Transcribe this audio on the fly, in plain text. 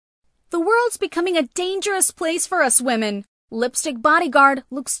world's becoming a dangerous place for us women. Lipstick Bodyguard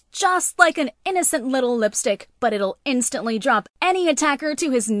looks just like an innocent little lipstick, but it'll instantly drop any attacker to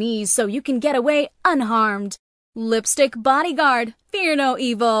his knees so you can get away unharmed. Lipstick Bodyguard, fear no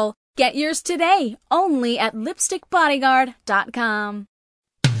evil. Get yours today, only at lipstickbodyguard.com.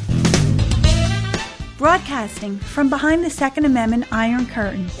 Broadcasting from behind the Second Amendment Iron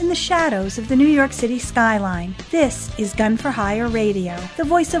Curtain in the shadows of the New York City skyline, this is Gun for Hire Radio, the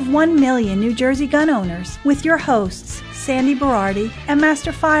voice of 1 million New Jersey gun owners, with your hosts, Sandy Berardi and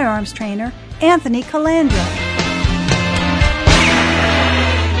Master Firearms Trainer, Anthony Calandra.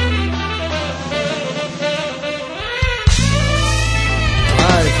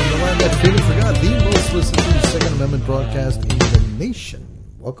 Hi, from the land that truly forgot, the most listened to Second Amendment broadcast in the nation.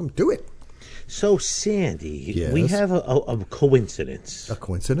 Welcome to it. So, Sandy, Yes. we have a coincidence. A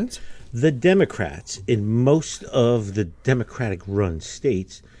coincidence? The Democrats in most of the Democratic-run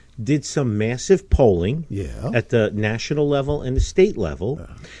states did some massive polling at the national level and the state level,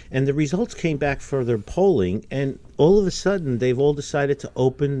 and the results came back for their polling, and all of a sudden they've all decided to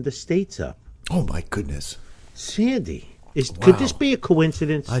open the states up. Oh, my goodness. Sandy, could this be a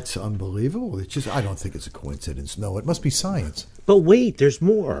coincidence? It's unbelievable. It's just, I don't think it's a coincidence. No, it must be science. But wait, there's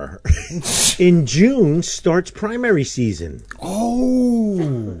more. In June starts primary season. Oh,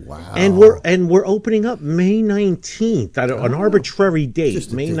 wow. And we're opening up May 19th, an arbitrary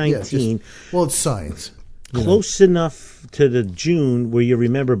date, May 19th. Well, it's science. Close enough to the June where you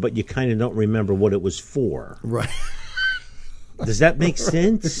remember, but you kind of don't remember what it was for. Right. Does that make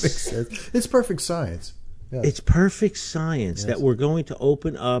sense? It makes sense. It's perfect science. Yeah. It's perfect science that we're going to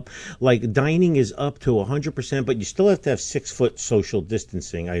open up. Like, dining is up to 100%, but you still have to have 6 foot social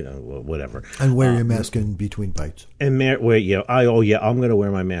distancing. I don't know, whatever. And wear your mask in between bites. And I'm going to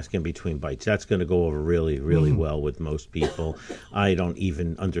wear my mask in between bites. That's going to go over really, really well with most people. I don't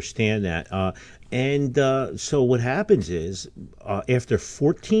even understand that. So what happens is, after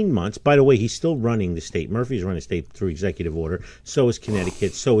 14 months, by the way, he's still running the state. Murphy's running the state through executive order. So is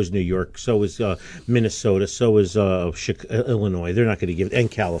Connecticut. So is New York. So is Minnesota. So is Illinois. They're not going to give it.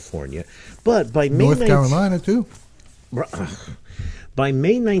 And California. But by May 19th, North Carolina, too. By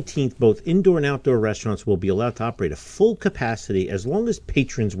May 19th, both indoor and outdoor restaurants will be allowed to operate at full capacity as long as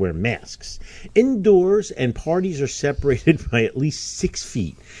patrons wear masks. Indoors and parties are separated by at least 6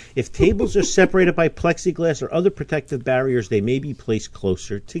 feet. If tables are separated by plexiglass or other protective barriers, they may be placed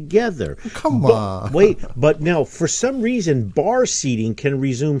closer together. Come on. But now, for some reason, bar seating can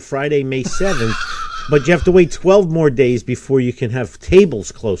resume Friday, May 7th. But you have to wait 12 more days before you can have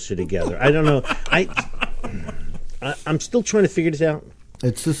tables closer together. I don't know. I'm still trying to figure this out.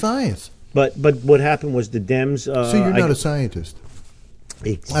 It's the science. But what happened was the Dems... so you're not a scientist.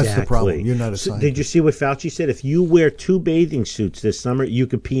 Exactly. That's the problem. You're not a scientist. Did you see what Fauci said? If you wear 2 bathing suits this summer, you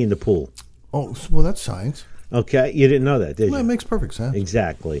could pee in the pool. Oh, well, that's science. Okay? You didn't know that, did you? Well, it makes perfect sense.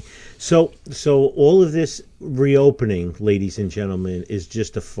 Exactly. So all of this reopening, ladies and gentlemen, is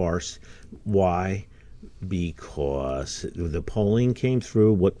just a farce. Why? Because the polling came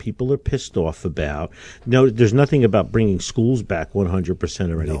through what people are pissed off about. No, there's nothing about bringing schools back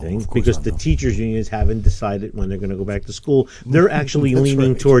 100% or anything, because the teachers' unions haven't decided when they're going to go back to school. They're actually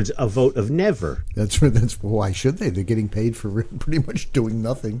leaning towards a vote of never. That's why should they? They're getting paid for pretty much doing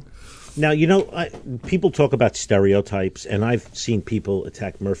nothing. Now, people talk about stereotypes, and I've seen people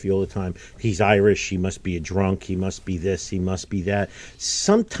attack Murphy all the time. He's Irish, he must be a drunk, he must be this, he must be that.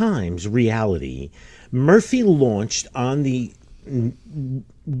 Sometimes reality... Murphy launched on the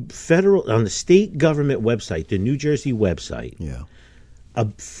state government website, the New Jersey website, a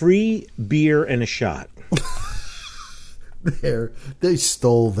free beer and a shot. They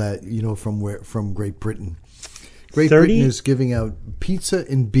stole that, from Great Britain. Great Britain is giving out pizza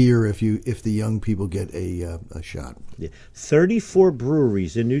and beer if the young people get a shot. 34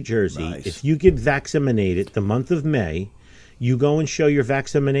 breweries in New Jersey. Nice. If you get vaccinated the month of May, you go and show your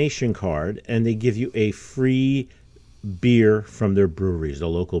vaccination card, and they give you a free beer from their breweries, the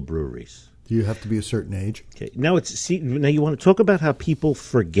local breweries. Do you have to be a certain age? Okay. Now you want to talk about how people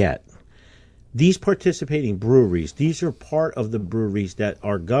forget. These participating breweries, these are part of the breweries that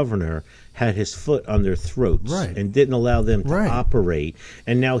our governor had his foot on their throats and didn't allow them to operate.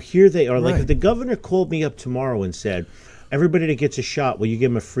 And now here they are. Like, if the governor called me up tomorrow and said, everybody that gets a shot, will you give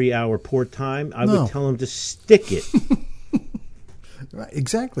them a free hour port time? I would tell them to stick it. Right,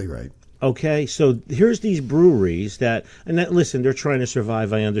 exactly right. Okay, so here's these breweries listen, they're trying to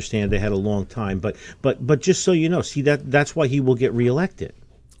survive. I understand they had a long time, but just so you know, see that's why he will get reelected.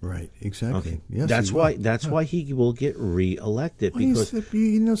 Right, exactly. Okay. Yes, that's why he will get reelected, because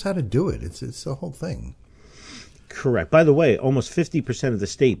he knows how to do it. It's the whole thing. Correct. By the way, almost 50% of the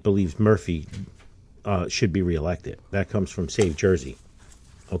state believes Murphy should be reelected. That comes from Save Jersey.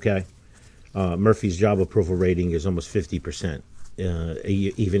 Okay? Murphy's job approval rating is almost 50%,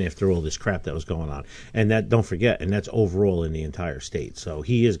 even after all this crap that was going on. And that, don't forget, and that's overall in the entire state. So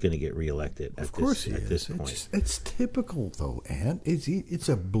he is going to get reelected at this point. It's typical, though, Ant. It's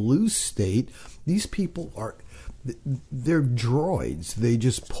a blue state. These people they're droids. They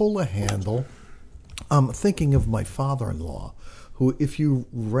just pull a handle. I'm thinking of my father-in-law, who, if you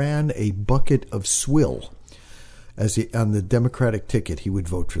ran a bucket of swill on the Democratic ticket, he would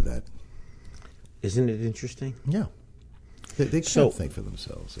vote for that. Isn't it interesting? Yeah. They can't think for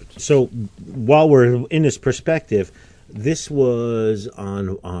themselves. So while we're in this perspective, this was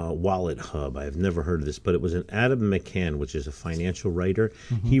on Wallet Hub. I've never heard of this, but it was an Adam McCann, which is a financial writer.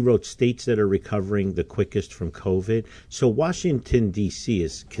 Mm-hmm. He wrote states that are recovering the quickest from COVID. So Washington, D.C.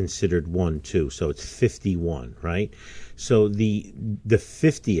 is considered one, too. So it's 51, right? So the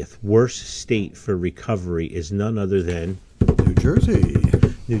 50th worst state for recovery is none other than New Jersey.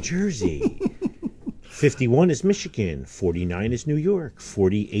 New Jersey. 51 is Michigan, 49 is New York,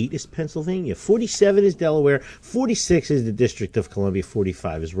 48 is Pennsylvania, 47 is Delaware, 46 is the District of Columbia,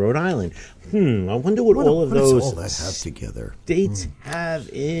 45 is Rhode Island. I wonder what all of those all that have together? States have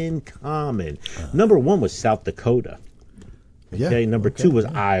in common. Number 1 was South Dakota. Okay, number 2 was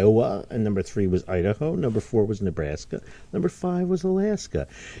Iowa, and number 3 was Idaho. Number 4 was Nebraska. Number 5 was Alaska.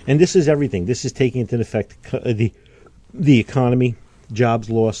 And this is everything. This is taking into effect the economy, jobs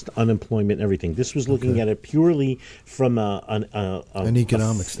lost, unemployment, and everything. This was looking at it purely from an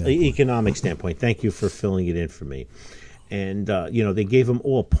economic standpoint. Economic standpoint. Thank you for filling it in for me. And they gave them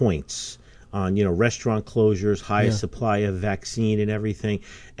all points on restaurant closures, highest supply of vaccine, and everything.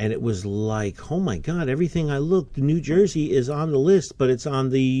 And it was like, oh my God! Everything I looked, New Jersey is on the list, but it's on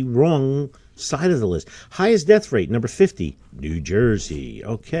the wrong side of the list. Highest death rate, number 50, New Jersey.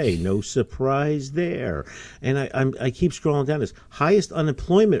 Okay, no surprise there. And I keep scrolling down this. Highest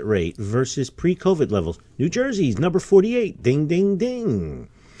unemployment rate versus pre-COVID levels, New Jersey's number 48. Ding, ding, ding.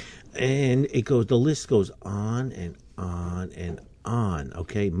 And the list goes on and on and on.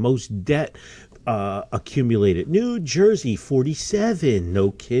 Okay, most debt accumulated, New Jersey 47.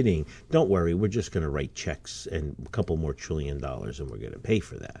 No kidding. Don't worry, we're just going to write checks and a couple more $1 trillion, and we're going to pay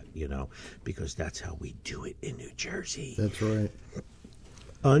for that, because that's how we do it in New Jersey. That's right.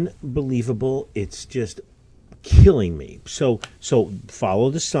 Unbelievable. It's just killing me. So follow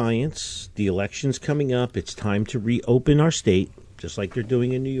the science. The election's coming up. It's time to reopen our state, just like they're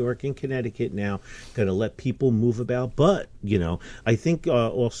doing in New York and Connecticut now. Going to let people move about. But, I think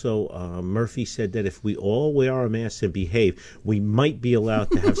also Murphy said that if we all wear our masks and behave, we might be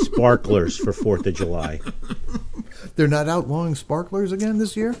allowed to have sparklers for 4th of July. They're not outlawing sparklers again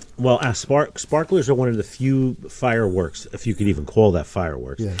this year? Well, sparklers are one of the few fireworks, if you could even call that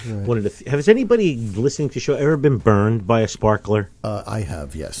fireworks. Yeah, right. Has anybody listening to the show ever been burned by a sparkler? I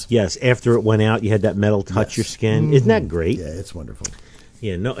have, yes. Yes, after it went out, you had that metal touch your skin. Mm-hmm. Isn't that great? Yeah, it's wonderful.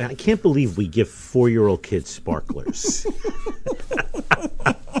 Yeah, no, I can't believe we give 4-year-old kids sparklers.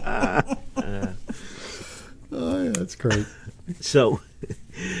 Oh, yeah, that's great. So,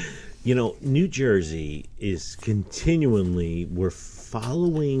 New Jersey is we're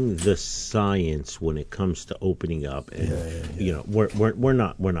following the science when it comes to opening up, and we're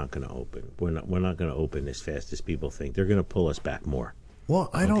not going to open. We're not going to open as fast as people think. They're going to pull us back more.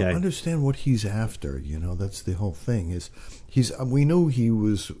 Well, I don't understand what he's after. That's the whole thing. We know he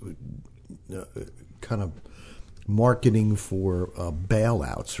was kind of marketing for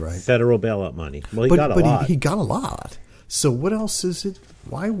bailouts, right? Federal bailout money. Well, he got a lot. He got a lot. So what else is it?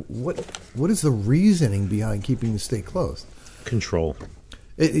 Why? What is the reasoning behind keeping the state closed? Control.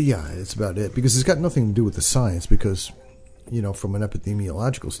 It's about it, because it's got nothing to do with the science. Because from an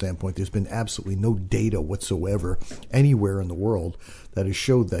epidemiological standpoint, there's been absolutely no data whatsoever anywhere in the world that has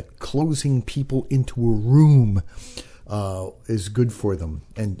showed that closing people into a room is good for them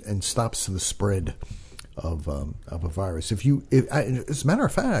and stops the spread of a virus. As a matter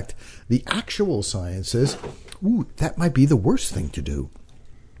of fact, the actual science says, that might be the worst thing to do.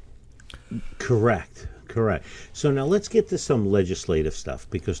 Correct. So now let's get to some legislative stuff,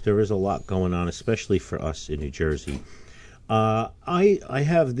 because there is a lot going on, especially for us in New Jersey. I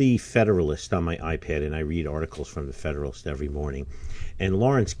have the Federalist on my iPad, and I read articles from the Federalist every morning. And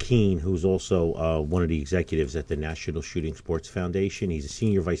Lawrence Keene, who's also one of the executives at the National Shooting Sports Foundation, he's a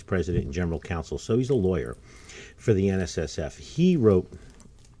senior vice president and general counsel, so he's a lawyer for the NSSF. He wrote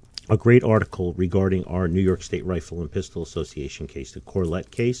a great article regarding our New York State Rifle and Pistol Association case, the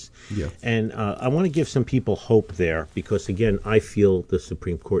Corlett case. Yeah. And I want to give some people hope there because, again, I feel the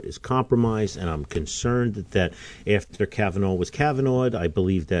Supreme Court is compromised, and I'm concerned that after Kavanaugh was Kavanaugh'd, I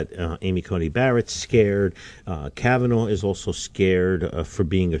believe that Amy Coney Barrett's scared. Kavanaugh is also scared for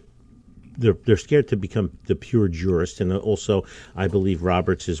being they're scared to become the pure jurist, and also I believe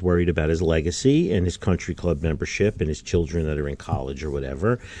Roberts is worried about his legacy and his country club membership and his children that are in college or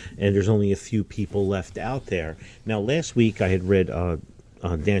whatever, and there's only a few people left out there. Now, last week I had read Dan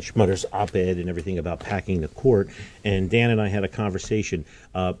Schmutter's op-ed and everything about packing the court, and Dan and I had a conversation.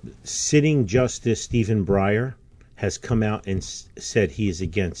 Sitting Justice Stephen Breyer has come out and said he is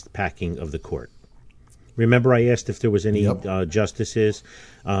against packing of the court. Remember I asked if there was any justices?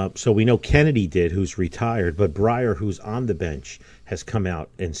 So we know Kennedy did, who's retired, but Breyer, who's on the bench, has come out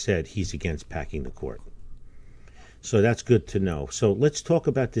and said he's against packing the court. So that's good to know. So let's talk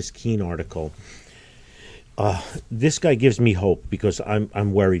about this Keene article. This guy gives me hope because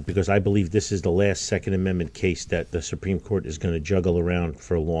I'm worried because I believe this is the last Second Amendment case that the Supreme Court is going to juggle around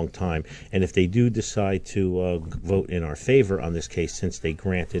for a long time. And if they do decide to vote in our favor on this case, since they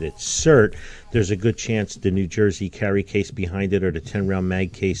granted it cert, there's a good chance the New Jersey Carey case behind it or the 10-round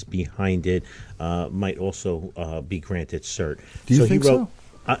mag case behind it might also be granted cert. Do you think so?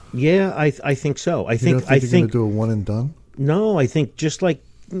 Yeah, I think so. I think you're going to do a one and done? No, I think just like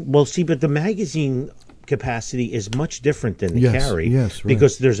but the magazine capacity is much different than the carry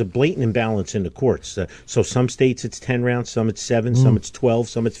because there's a blatant imbalance in the courts. So some states it's 10 rounds, some it's 7, some it's 12,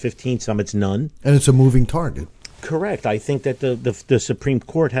 some it's 15, some it's none. And it's a moving target. Correct. I think that the Supreme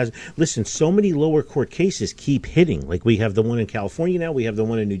Court has, listen, so many lower court cases keep hitting. Like we have the one in California now, we have the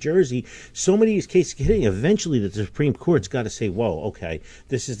one in New Jersey. So many of these cases keep hitting. Eventually the Supreme Court's got to say, whoa, okay,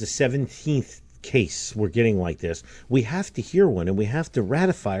 this is the 17th case we're getting like this. We have to hear one and we have to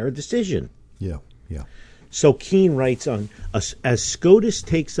ratify our decision. Yeah. So Keene writes on, as SCOTUS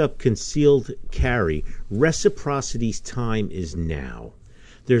takes up concealed carry, reciprocity's time is now.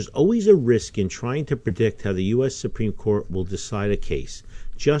 There's always a risk in trying to predict how the U.S. Supreme Court will decide a case.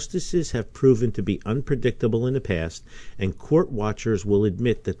 Justices have proven to be unpredictable in the past, and court watchers will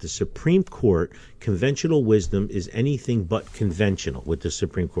admit that the Supreme Court, conventional wisdom is anything but conventional with the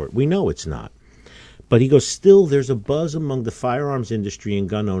Supreme Court. We know it's not. But he goes, still, there's a buzz among the firearms industry and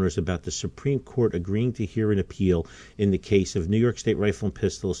gun owners about the Supreme Court agreeing to hear an appeal in the case of New York State Rifle and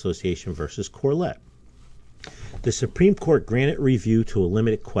Pistol Association versus Corlett. The Supreme Court granted review to a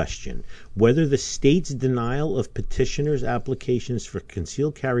limited question, whether the state's denial of petitioners' applications for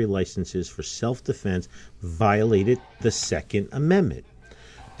concealed carry licenses for self-defense violated the Second Amendment.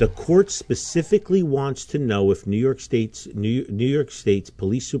 The court specifically wants to know if New York State's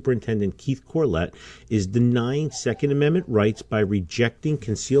Police Superintendent Keith Corlett is denying Second Amendment rights by rejecting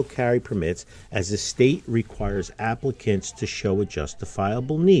concealed carry permits as the state requires applicants to show a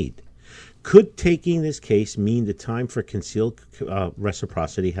justifiable need. Could taking this case mean the time for concealed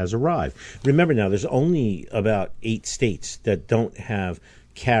reciprocity has arrived? Remember now, there's only about 8 states that don't have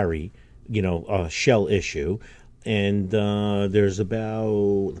carry, shell issue. And there's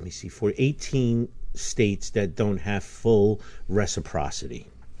about, 18 states that don't have full reciprocity,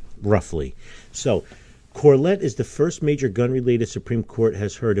 roughly. So Corlett is the first major gun-related Supreme Court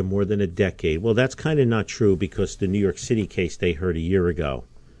has heard in more than a decade. Well, that's kind of not true because the New York City case they heard a year ago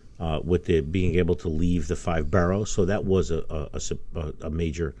with the being able to leave the 5 boroughs. So that was a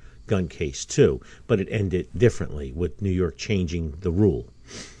major gun case, too. But it ended differently with New York changing the rule.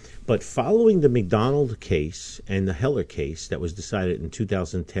 But following the McDonald case and the Heller case that was decided in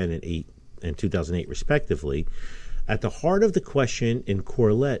 2010 and 2008, respectively, at the heart of the question in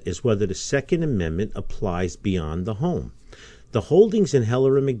Corlett is whether the Second Amendment applies beyond the home. The holdings in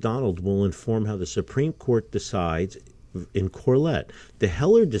Heller and McDonald will inform how the Supreme Court decides in Corlett. The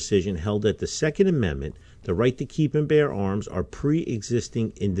Heller decision held that the Second Amendment, the right to keep and bear arms, are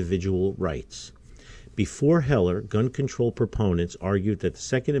pre-existing individual rights. Before Heller, gun control proponents argued that the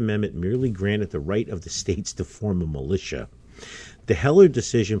Second Amendment merely granted the right of the states to form a militia. The Heller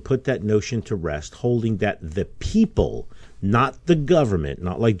decision put that notion to rest, holding that the people, not the government,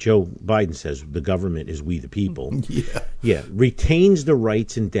 not like Joe Biden says, the government is we the people, retains the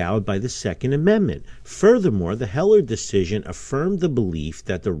rights endowed by the Second Amendment. Furthermore, the Heller decision affirmed the belief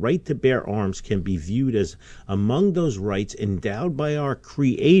that the right to bear arms can be viewed as among those rights endowed by our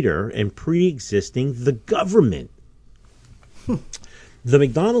Creator and pre-existing the government. The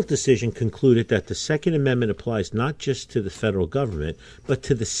McDonald decision concluded that the Second Amendment applies not just to the federal government, but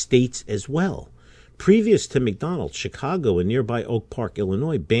to the states as well. Previous to McDonald, Chicago and nearby Oak Park,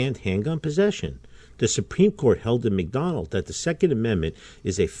 Illinois, banned handgun possession. The Supreme Court held in McDonald that the Second Amendment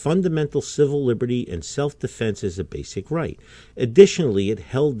is a fundamental civil liberty and self-defense is a basic right. Additionally, it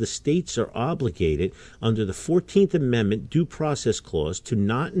held the states are obligated under the 14th Amendment due process clause to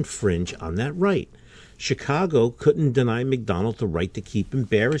not infringe on that right. Chicago couldn't deny McDonald the right to keep and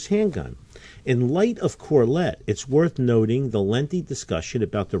bear his handgun. In light of Corlett, it's worth noting the lengthy discussion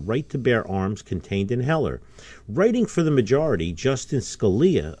about the right to bear arms contained in Heller. Writing for the majority, Justice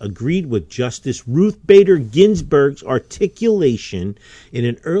Scalia agreed with Justice Ruth Bader Ginsburg's articulation in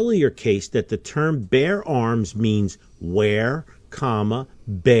an earlier case that the term bear arms means wear,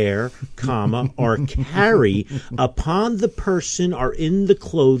 bear, or carry upon the person or in the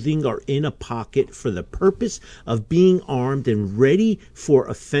clothing or in a pocket for the purpose of being armed and ready for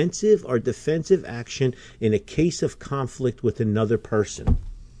offensive or defensive action in a case of conflict with another person.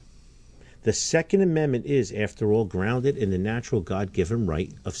 The Second Amendment is, after all, grounded in the natural God-given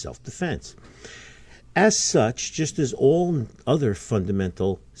right of self-defense. As such, just as all other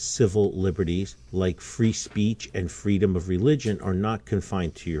fundamental civil liberties like free speech and freedom of religion are not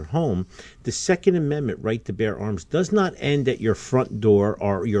confined to your home, the Second Amendment right to bear arms does not end at your front door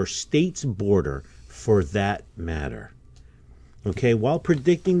or your state's border, for that matter. Okay, while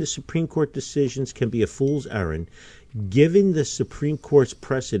predicting the Supreme Court decisions can be a fool's errand, given the Supreme Court's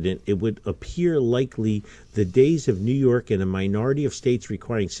precedent, it would appear likely the days of New York and a minority of states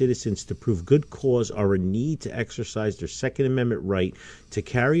requiring citizens to prove good cause or a need to exercise their Second Amendment right to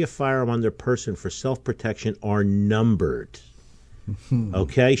carry a firearm on their person for self-protection are numbered.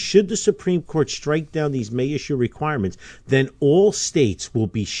 Okay? Should the Supreme Court strike down these may-issue requirements, then all states will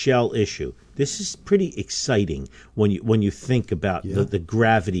be shall-issue. This is pretty exciting when you think about the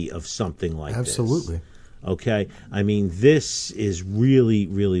gravity of something like this. Absolutely. Okay, I mean, this is really,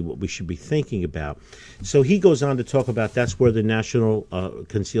 really what we should be thinking about. So he goes on to talk about that's where the National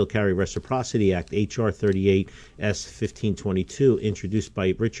Concealed Carry Reciprocity Act, H.R. 38 S. 1522, introduced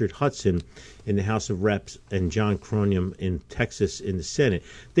by Richard Hudson in the House of Reps and John Cronin in Texas in the Senate.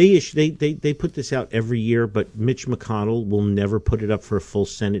 They put this out every year, but Mitch McConnell will never put it up for a full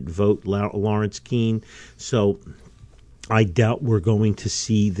Senate vote, Lawrence Keene. So I doubt we're going to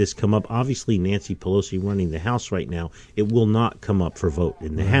see this come up. Obviously, Nancy Pelosi running the House right now, it will not come up for vote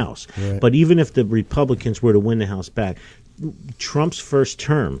in the House. Right. But even if the Republicans were to win the House back, Trump's first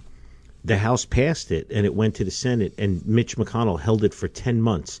term, the House passed it, and it went to the Senate, and Mitch McConnell held it for 10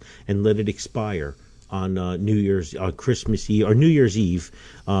 months and let it expire on Christmas Eve or New Year's Eve,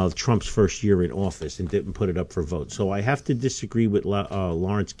 Trump's first year in office, and didn't put it up for vote. So I have to disagree with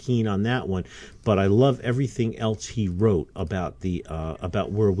Lawrence Keene on that one, but I love everything else he wrote about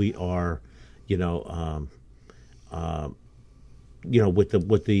about where we are, with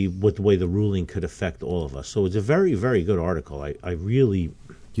the way the ruling could affect all of us. So it's a very, very good article. I really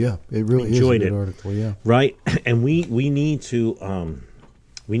it really enjoyed is a good article. Yeah, right. And we need to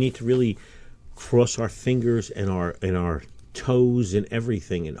really cross our fingers and our toes and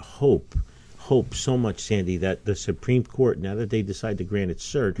everything and hope so much, Sandy, that the Supreme Court, now that they decide to grant it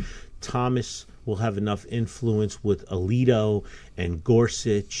cert, Thomas will have enough influence with Alito and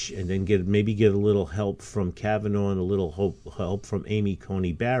Gorsuch, and then maybe get a little help from Kavanaugh and a little help from Amy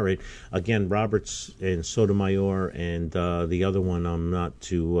Coney Barrett. Again, Roberts and Sotomayor and the other one I'm not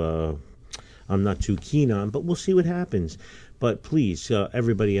too keen on, but we'll see what happens. But please,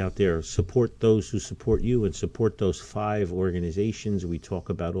 everybody out there, support those who support you and support those 5 organizations we talk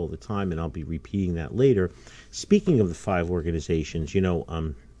about all the time, and I'll be repeating that later. Speaking of the 5 organizations,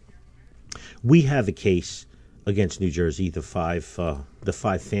 we have a case against New Jersey, the five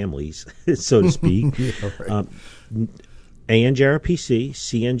families, so to speak. Right. ANJRPC,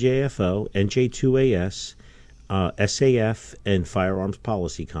 CNJFO, NJ2AS, SAF, and Firearms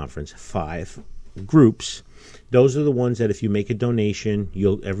Policy Conference, 5 groups. Those are the ones that if you make a donation,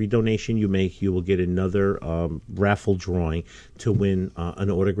 every donation you make, you will get another raffle drawing to win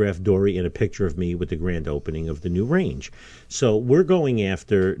an autographed Dory and a picture of me with the grand opening of the new range. So we're going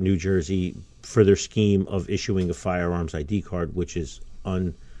after New Jersey for their scheme of issuing a firearms ID card, which is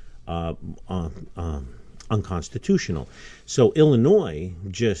unconstitutional. So Illinois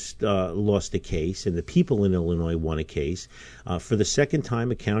just lost a case, and the people in Illinois won a case. For the second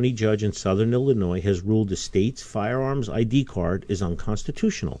time, a county judge in southern Illinois has ruled the state's firearms ID card is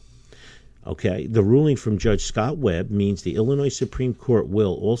unconstitutional. Okay, the ruling from Judge Scott Webb means the Illinois Supreme Court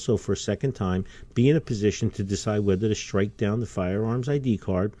will also, for a second time, be in a position to decide whether to strike down the firearms ID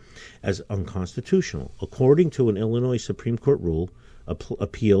card as unconstitutional. According to an Illinois Supreme Court rule,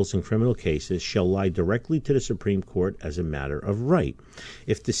 appeals in criminal cases shall lie directly to the Supreme Court as a matter of right.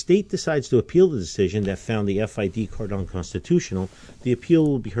 If the state decides to appeal the decision that found the FID card unconstitutional, the appeal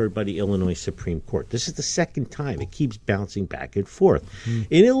will be heard by the Illinois Supreme Court. This is the second time. It keeps bouncing back and forth.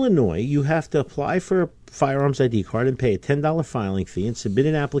 In Illinois, you have to apply for a firearms ID card and pay a $10 filing fee and submit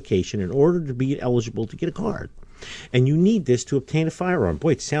an application in order to be eligible to get a card. And you need this to obtain a firearm.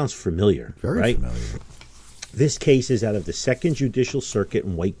 Boy, it sounds familiar. Very right? familiar. This case is out of the Second Judicial Circuit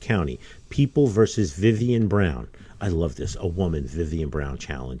in White County. People versus Vivian Brown. I love this. A woman, Vivian Brown,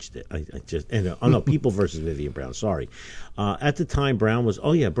 challenged it. People versus Vivian Brown. Sorry. At the time, Brown was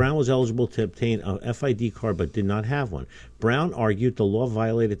eligible to obtain a FID card but did not have one. Brown argued the law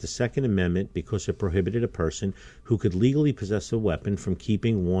violated the Second Amendment because it prohibited a person who could legally possess a weapon from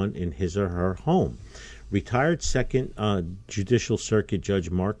keeping one in his or her home. Retired Second Judicial Circuit Judge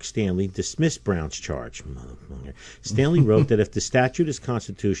Mark Stanley dismissed Brown's charge. Stanley wrote that if the statute is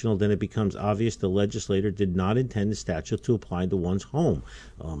constitutional, then it becomes obvious the legislator did not intend the statute to apply to one's home.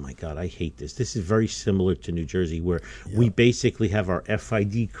 Oh, my God, I hate this. This is very similar to New Jersey, where we basically have our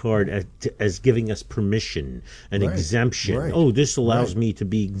FID card as giving us permission, an exemption. Right. Oh, this allows me to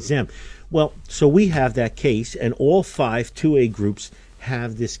be exempt. Well, so we have that case, and all 5 2A groups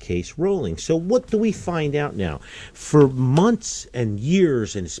have this case rolling. So what do we find out now? For months and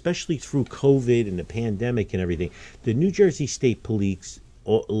years, and especially through COVID and the pandemic and everything, the New Jersey State Police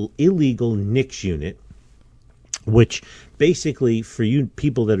illegal NICS unit, which basically, for you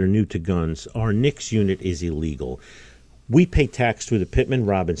people that are new to guns, our NICS unit is illegal. We pay tax through the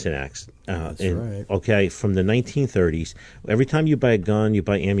Pittman-Robertson Act. Right. Okay, from the 1930s. Every time you buy a gun, you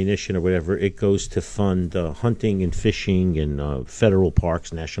buy ammunition or whatever, it goes to fund hunting and fishing and federal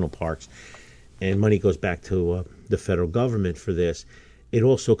parks, national parks, and money goes back to the federal government for this. It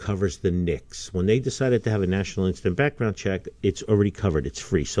also covers the NICS. When they decided to have a national instant background check, it's already covered. It's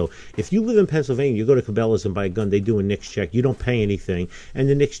free. So if you live in Pennsylvania, you go to Cabela's and buy a gun, they do a NICS check. You don't pay anything, and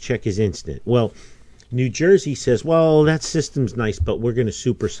the NICS check is instant. Well, New Jersey says, well, that system's nice, but we're going to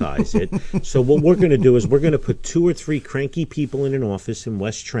supersize it. So what we're going to do is we're going to put 2 or 3 cranky people in an office in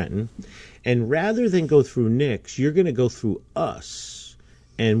West Trenton, and rather than go through NICS, you're going to go through us.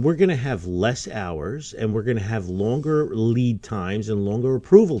 And we're going to have less hours, and we're going to have longer lead times and longer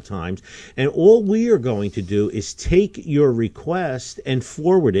approval times. And all we are going to do is take your request and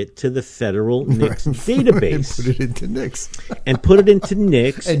forward it to the federal NICS database. And put it into NICS. And put it into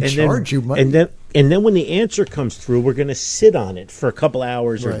NICS. and charge you money. And then when the answer comes through, we're going to sit on it for a couple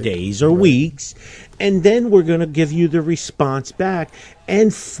hours or days or weeks. And then we're going to give you the response back.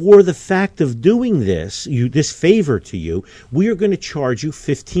 And for the fact of doing this, this favor to you, we are going to charge you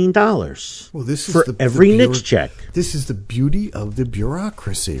 $15 for every NICS check. This is the beauty of the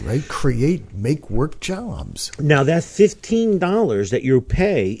bureaucracy, right? Make work jobs. Now, that $15 that you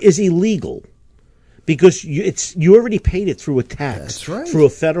pay is illegal. Because you already paid it through a tax. That's right. Through a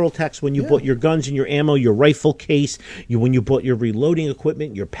federal tax when you bought your guns and your ammo, your rifle case, when you bought your reloading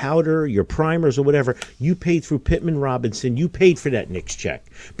equipment, your powder, your primers or whatever, you paid through Pittman-Robertson. You paid for that NICS check.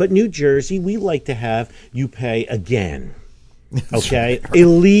 But New Jersey, we like to have you pay again. Okay? Right.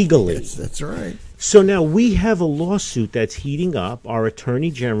 Illegally. That's right. So now we have a lawsuit that's heating up. Our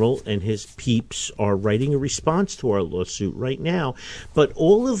Attorney General and his peeps are writing a response to our lawsuit right now. But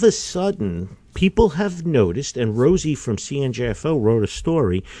all of a sudden, people have noticed, and Rosie from CNJFO wrote a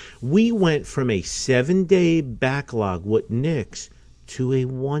story, we went from a 7-day backlog with NICS to a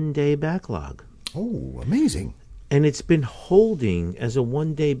 1-day backlog. Oh, amazing. And it's been holding as a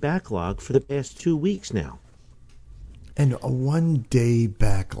 1-day backlog for the past 2 weeks now. And a 1-day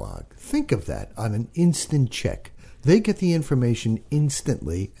backlog. Think of that on an instant check. They get the information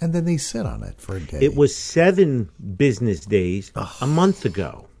instantly, and then they sit on it for a day. It was 7 business days a month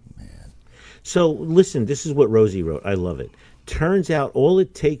ago. Man. So, listen, this is what Rosie wrote. I love it. Turns out all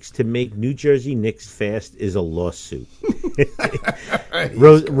it takes to make New Jersey NICS fast is a lawsuit.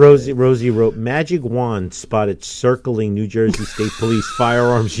 Rosie wrote, Magic Wand spotted circling New Jersey State Police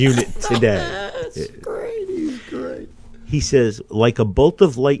firearms unit today. That's great. He's great. He says, like a bolt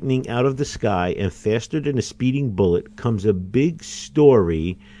of lightning out of the sky and faster than a speeding bullet comes a big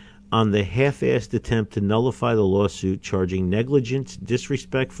story on the half-assed attempt to nullify the lawsuit charging negligence,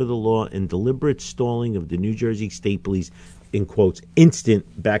 disrespect for the law, and deliberate stalling of the New Jersey State Police, in quotes, instant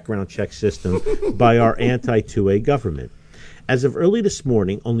background check system by our anti-2A government. As of early this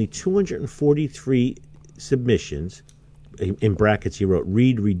morning, only 243 submissions, in brackets he wrote,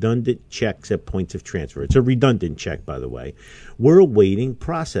 read redundant checks at points of transfer. It's a redundant check, by the way. We're awaiting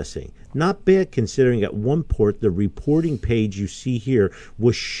processing. Not bad considering at one port the reporting page you see here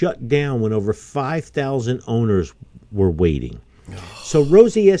was shut down when over 5,000 owners were waiting. So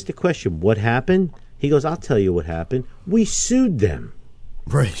Rosie asked the question, what happened? He goes, I'll tell you what happened. We sued them.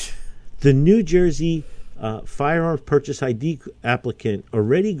 Right. The New Jersey firearms purchase ID applicant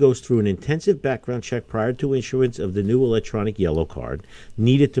already goes through an intensive background check prior to issuance of the new electronic yellow card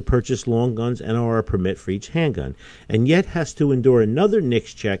needed to purchase long guns and/or a permit for each handgun, and yet has to endure another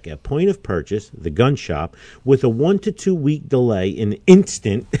NICS check at point of purchase, the gun shop, with a 1 to 2 week delay in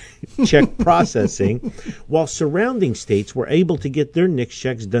instant check processing, while surrounding states were able to get their NICS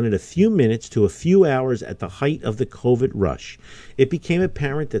checks done in a few minutes to a few hours at the height of the COVID rush. It became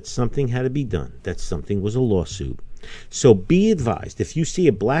apparent that something had to be done, that something was a lawsuit. So be advised, if you see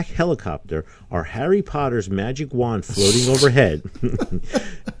a black helicopter or Harry Potter's magic wand floating overhead,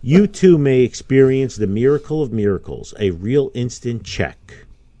 you too may experience the miracle of miracles, a real instant check.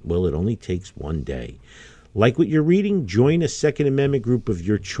 Well, it only takes one day. Like what you're reading? Join a Second Amendment group of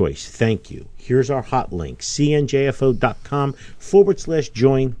your choice. Thank you. Here's our hot link,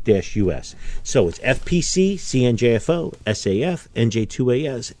 cnjfo.com/join-us. So it's FPC, CNJFO, SAF,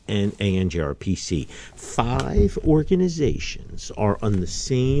 NJ2AS, and ANJRPC. 5 organizations are on the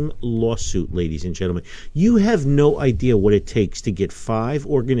same lawsuit, ladies and gentlemen. You have no idea what it takes to get 5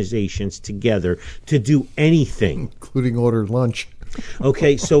 organizations together to do anything. Including order lunch.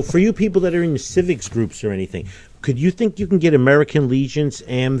 Okay, so for you people that are in the civics groups or anything, could you think you can get American Legions,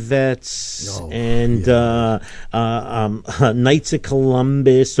 AMVETS, and Knights of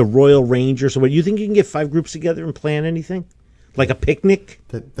Columbus, the Royal Rangers, or what? You think you can get 5 groups together and plan anything? Like a picnic?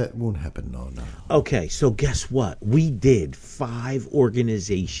 That won't happen, no. Okay, so guess what? We did 5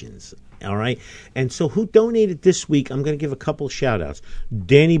 organizations. All right. And so who donated this week? I'm going to give a couple shout outs.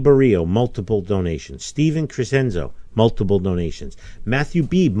 Danny Barrio, multiple donations. Stephen Crescenzo, multiple donations. Matthew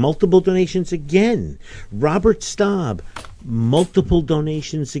Beebe, multiple donations again. Robert Staub, multiple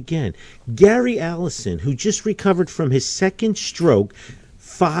donations again. Gary Allison, who just recovered from his second stroke,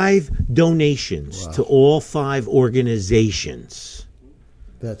 5 donations to all 5 organizations.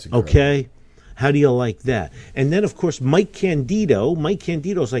 That's great. Okay. How do you like that? And then, of course, Mike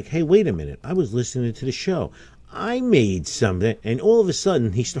Candido's like, hey, wait a minute. I was listening to the show. I made something. And all of a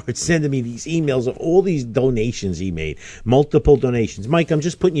sudden, he starts sending me these emails of all these donations he made. Multiple donations. Mike, I'm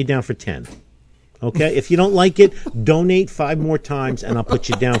just putting you down for 10. Okay? If you don't like it, donate 5 more times, and I'll put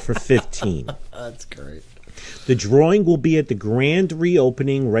you down for 15. That's great. The drawing will be at the grand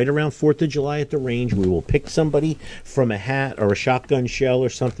reopening right around 4th of July at the range. We will pick somebody from a hat or a shotgun shell or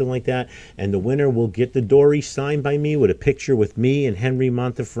something like that, and the winner will get the dory signed by me with a picture with me and Henry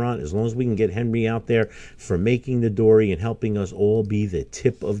Montefront, as long as we can get Henry out there for making the dory and helping us all be the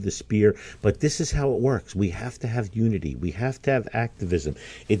tip of the spear. But this is how it works. We have to have unity. We have to have activism.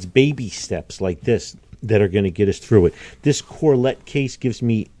 It's baby steps like this that are going to get us through it. This Corlett case gives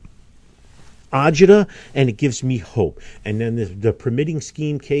me agita, and it gives me hope. And then the permitting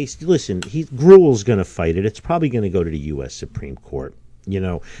scheme case, listen, Gruel's going to fight it. It's probably going to go to the U.S. Supreme Court,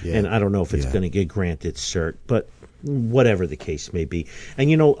 and I don't know if it's going to get granted cert, but whatever the case may be.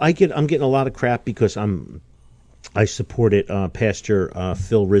 And, I'm getting a lot of crap because I supported Pastor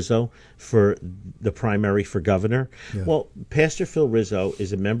Phil Rizzo for the primary for governor. Yeah. Well, Pastor Phil Rizzo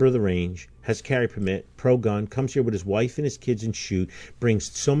is a member of the range, has carry permit, pro-gun, comes here with his wife and his kids and shoot,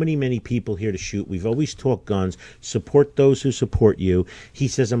 brings so many people here to shoot. We've always talked guns, support those who support you. He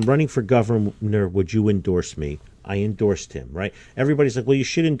says, I'm running for governor. Would you endorse me? I endorsed him, right? Everybody's like, well, you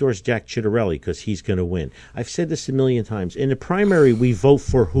should endorse Jack Ciattarelli because he's going to win. I've said this a million times. In the primary, we vote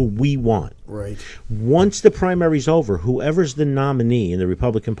for who we want. Right. Once the primary's over, whoever's the nominee in the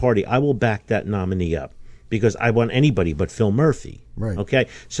Republican Party, I will back that nominee up because I want anybody but Phil Murphy. Right. Okay?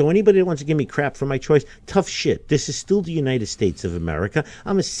 So anybody that wants to give me crap for my choice, tough shit. This is still the United States of America.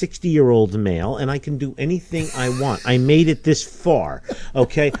 I'm a 60-year-old male, and I can do anything I want. I made it this far.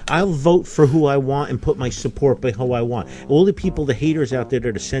 Okay? I'll vote for who I want and put my support by who I want. All the people, the haters out there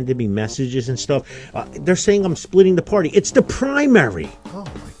that are sending me messages and stuff, they're saying I'm splitting the party. It's the primary. Oh,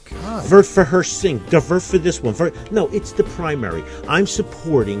 my God. Vote for her sing. Vote for this one. No, it's the primary. I'm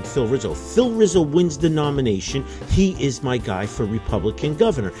supporting Phil Rizzo. Phil Rizzo wins the nomination. He is my guy for Republican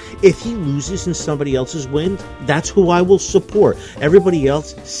governor. If he loses and somebody else's wins, that's who I will support. Everybody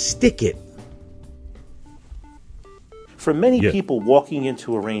else, stick it. For many people walking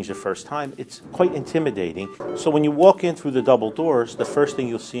into a range the first time, it's quite intimidating. So when you walk in through the double doors, the first thing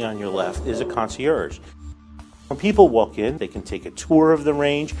you'll see on your left is a concierge. When people walk in, they can take a tour of the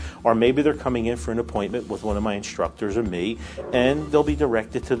range, or maybe they're coming in for an appointment with one of my instructors or me, and they'll be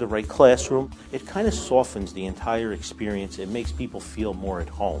directed to the right classroom. It kind of softens the entire experience. It makes people feel more at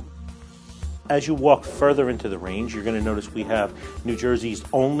home. As you walk further into the range, you're going to notice we have New Jersey's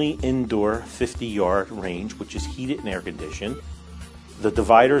only indoor 50-yard range, which is heated and air-conditioned. The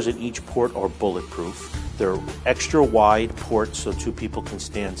dividers at each port are bulletproof. They're extra wide ports so two people can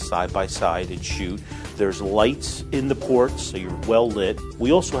stand side by side and shoot. There's lights in the ports so you're well lit.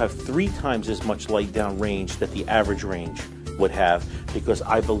 We also have 3 times as much light down range that the average range would have, because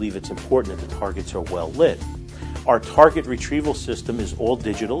I believe it's important that the targets are well lit. Our target retrieval system is all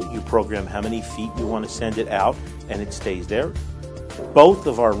digital. You program how many feet you want to send it out and it stays there. Both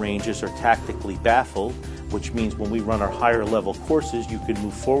of our ranges are tactically baffled, which means when we run our higher level courses, you can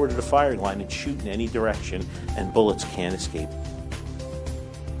move forward to the firing line and shoot in any direction and bullets can't escape.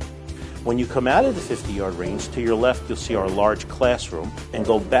 When you come out of the 50-yard range, to your left you'll see our large classroom, and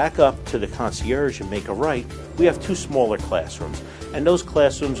go back up to the concierge and make a right. We have 2 smaller classrooms, and those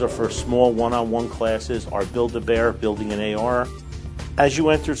classrooms are for small one-on-one classes, our Build-A-Bear, building an AR. As you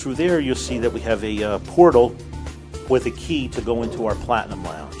enter through there, you'll see that we have a portal with a key to go into our Platinum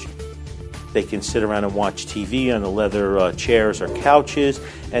Lounge. They can sit around and watch TV on the leather chairs or couches,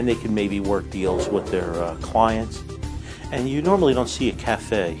 and they can maybe work deals with their clients. And you normally don't see a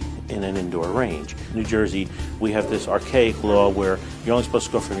cafe in an indoor range. In New Jersey, we have this archaic law where you're only supposed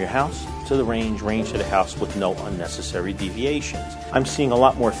to go from your house to the range to the house with no unnecessary deviations. I'm seeing a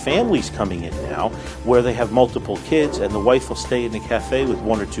lot more families coming in now where they have multiple kids and the wife will stay in the cafe with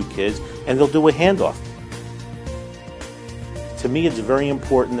 1 or 2 kids and they'll do a handoff. To me, it's very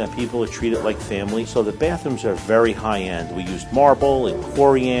important that people are treated like family, so the bathrooms are very high-end. We used marble and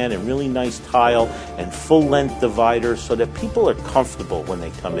corian and really nice tile and full-length dividers so that people are comfortable when they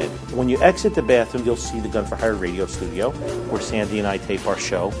come in. When you exit the bathroom, you'll see the Gun for Hire radio studio, where Sandy and I tape our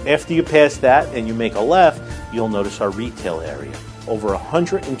show. After you pass that and you make a left, you'll notice our retail area. Over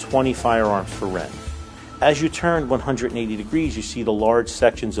 120 firearms for rent. As you turn 180 degrees, you see the large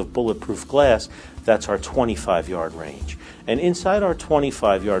sections of bulletproof glass. That's our 25-yard range. And inside our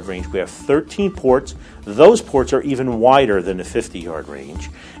 25-yard range, we have 13 ports. Those ports are even wider than the 50-yard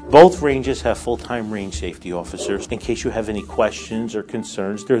range. Both ranges have full-time range safety officers. In case you have any questions or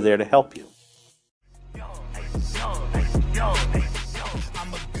concerns, they're there to help you.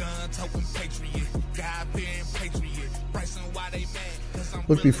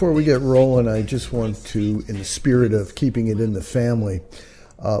 Look, before we get rolling, I just want to, in the spirit of keeping it in the family,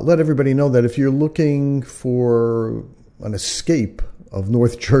 let everybody know that if you're looking for an escape of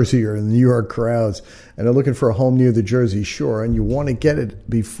North Jersey or the New York crowds and are looking for a home near the Jersey Shore and you want to get it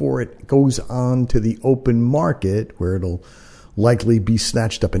before it goes on to the open market, where it'll likely be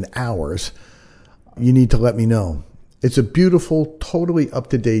snatched up in hours, you need to let me know. It's a beautiful, totally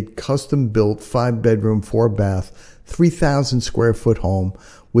up-to-date, custom-built 5-bedroom, 4-bath, 3,000 square foot home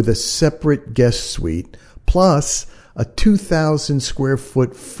with a separate guest suite, plus a 2,000 square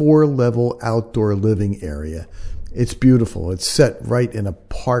foot 4-level outdoor living area. It's beautiful. It's set right in a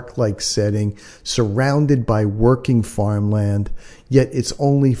park-like setting, surrounded by working farmland, yet it's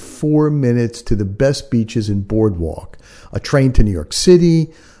only 4 minutes to the best beaches and boardwalk. A train to New York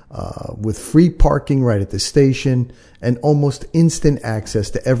City, with free parking right at the station, and almost instant access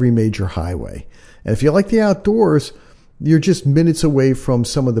to every major highway. And if you like the outdoors, you're just minutes away from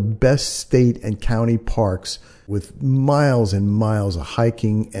some of the best state and county parks with miles and miles of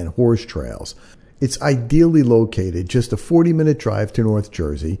hiking and horse trails. It's ideally located, just a 40-minute drive to North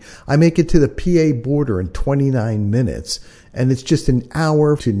Jersey. I make it to the PA border in 29 minutes, and it's just an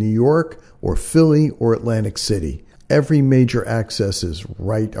hour to New York or Philly or Atlantic City. Every major access is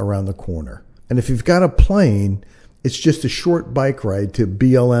right around the corner. And if you've got a plane, it's just a short bike ride to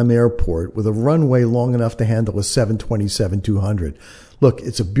BLM Airport with a runway long enough to handle a 727-200. Look,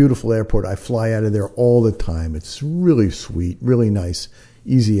 it's a beautiful airport. I fly out of there all the time. It's really sweet, really nice.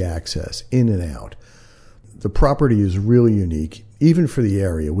 Easy access, in and out. The property is really unique, even for the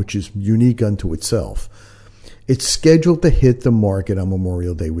area, which is unique unto itself. It's scheduled to hit the market on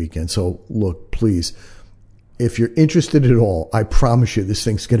Memorial Day weekend. So look, please, if you're interested at all, I promise you this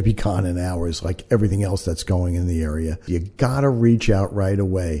thing's going to be gone in hours like everything else that's going in the area. You got to reach out right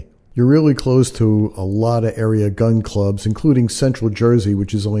away. You're really close to a lot of area gun clubs, including Central Jersey,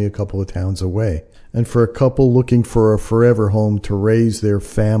 which is only a couple of towns away. And for a couple looking for a forever home to raise their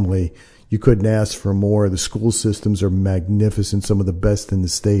family, you couldn't ask for more. The school systems are magnificent, some of the best in the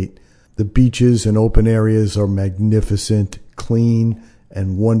state. The beaches and open areas are magnificent, clean,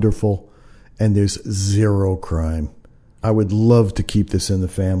 and wonderful. And there's zero crime. I would love to keep this in the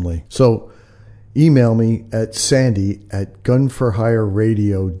family. So email me at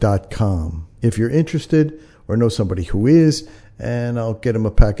sandy@gunforhireradio.com if you're interested or know somebody who is, and I'll get them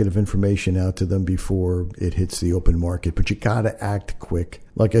a packet of information out to them before it hits the open market. But you got to act quick.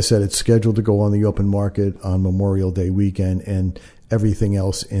 Like I said, it's scheduled to go on the open market on Memorial Day weekend, and Everything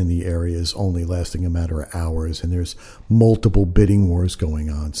else in the area is only lasting a matter of hours, and there's multiple bidding wars going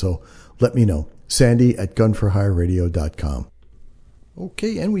on. So let me know. Sandy at gunforhireradio.com.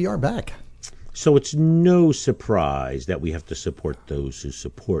 Okay, and we are back. So it's no surprise that we have to support those who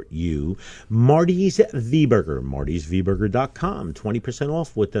support you. Marty's V-Burger, martysvburger.com, 20%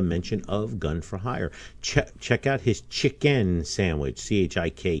 off with the mention of Gun for Hire. Check out his chicken sandwich,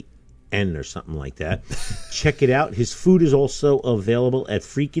 CHIKN or something like that. Check it out. His food is also available at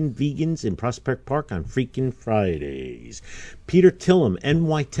Freakin' Vegans in Prospect Park on Freakin' Fridays. Peter Tillum,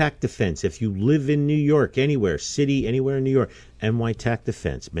 NY Tac Defense. If you live in New York, anywhere in New York, NY Tac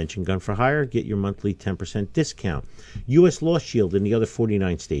Defense. Mention Gun for Hire, get your monthly 10% discount. U.S. Law Shield in the other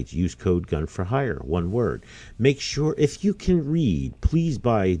 49 states. Use code Gun for Hire, one word. Make sure, if you can read, please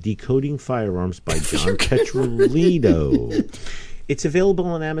buy Decoding Firearms by John Petrolito. It's available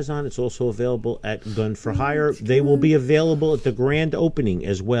on Amazon. It's also available at Gun for Hire. They will be available at the grand opening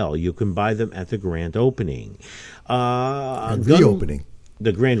as well. You can buy them at the grand opening. Reopening.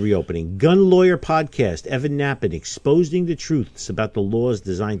 The grand reopening. Gun Lawyer Podcast, Evan Knappen, exposing the truths about the laws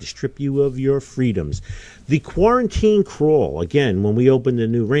designed to strip you of your freedoms. The Quarantine Crawl, again, when we open the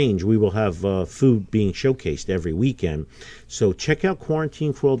new range, we will have food being showcased every weekend. So check out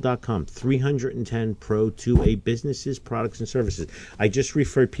quarantinecrawl.com, 310 Pro 2A businesses, products, and services. I just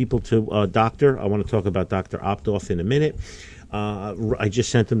referred people to Doctor. I want to talk about Dr. Optoff in a minute. I just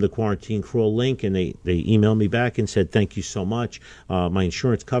sent them the Quarantine Crawl link, and they emailed me back and said, thank you so much. My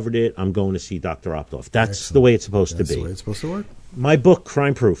insurance covered it. I'm going to see Dr. Optoff. That's excellent. The way it's supposed to be. That's the way it's supposed to work. My book,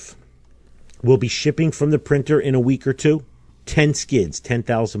 Crime Proof, will be shipping from the printer in a week or two. 10 skids,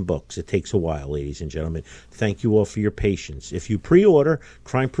 10,000 books. It takes a while, ladies and gentlemen. Thank you all for your patience. If you pre-order,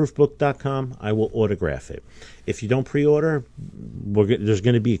 crimeproofbook.com, I will autograph it. If you don't pre-order, there's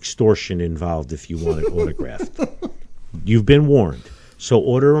going to be extortion involved if you want it autographed. You've been warned. So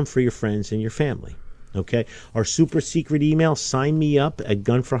order them for your friends and your family. Okay? Our super secret email, sign me up at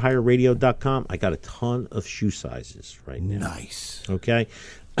gunforhireradio.com. I got a ton of shoe sizes right now. Nice. Okay?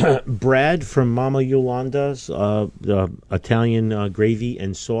 Brad from Mama Yolanda's Italian gravy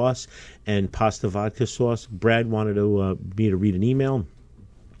and sauce and pasta vodka sauce. Brad wanted me to read an email,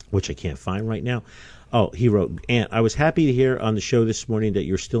 which I can't find right now. Oh, he wrote, Aunt, I was happy to hear on the show this morning that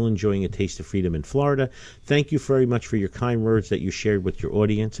you're still enjoying a taste of freedom in Florida. Thank you very much for your kind words that you shared with your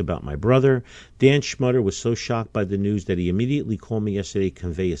audience about my brother. Dan Schmutter was so shocked by the news that he immediately called me yesterday to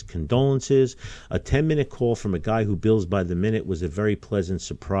convey his condolences. A 10-minute call from a guy who bills by the minute was a very pleasant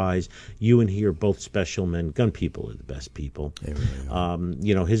surprise. You and he are both special men. Gun people are the best people.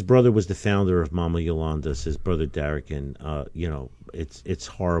 His brother was the founder of Mama Yolanda's, his brother Derek, and, it's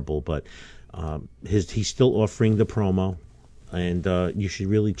horrible, but... he's still offering the promo, and you should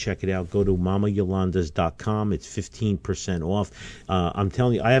really check it out. Go to mamayolandas.com. It's 15% off. I'm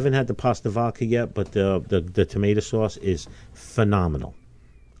telling you, I haven't had the pasta vodka yet, but the tomato sauce is phenomenal.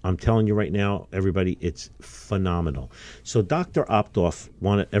 I'm telling you right now, everybody, it's phenomenal. So Dr. Optoff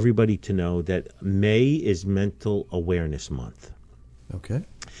wanted everybody to know that May is Mental Awareness Month. Okay.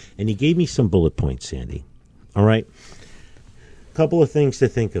 And he gave me some bullet points, Sandy. All right? Couple of things to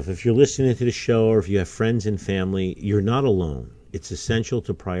think of. If you're listening to the show or if you have friends and family, you're not alone. It's essential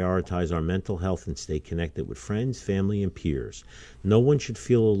to prioritize our mental health and stay connected with friends, family, and peers. No one should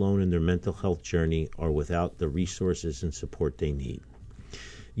feel alone in their mental health journey or without the resources and support they need.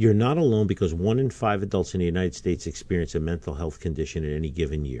 You're not alone because 1 in 5 adults in the United States experience a mental health condition at any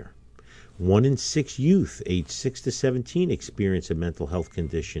given year. 1 in 6 youth aged 6 to 17 experience a mental health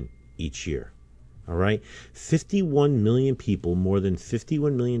condition each year. All right, 51 million people, more than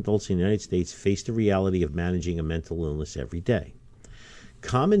 51 million adults in the United States, face the reality of managing a mental illness every day.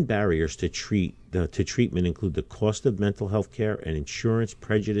 Common barriers to treatment include the cost of mental health care and insurance,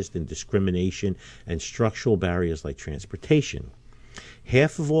 prejudice and discrimination, and structural barriers like transportation.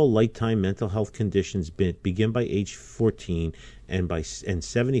 Half of all lifetime mental health conditions begin by age 14 and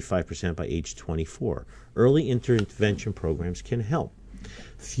 75% by age 24. Early intervention programs can help.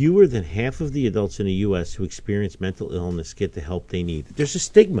 Fewer than half of the adults in the U.S. who experience mental illness get the help they need. There's a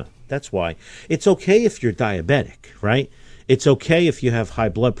stigma. That's why. It's okay if you're diabetic, right? It's okay if you have high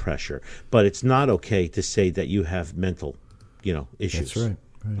blood pressure, but it's not okay to say that you have mental, issues. That's right.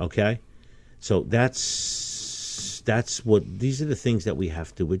 Okay? So that's what, these are the things that we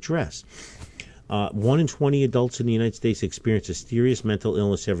have to address. 1 in 20 adults in the United States experience a serious mental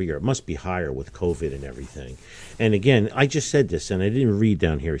illness every year. It must be higher with COVID and everything. And again, I just said this, and I didn't read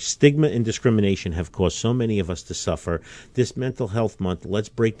down here. Stigma and discrimination have caused so many of us to suffer. This Mental Health Month, let's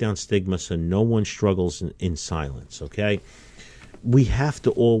break down stigma so no one struggles in silence, okay? we have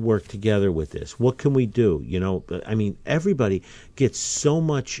to all work together with this. What can we do? You know, I mean, everybody gets so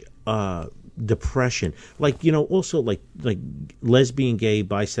much depression, like, you know, also like lesbian, gay,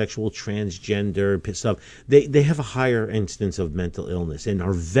 bisexual, transgender stuff. They have a higher instance of mental illness. And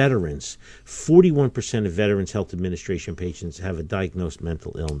our veterans, 41% of Veterans Health Administration patients have a diagnosed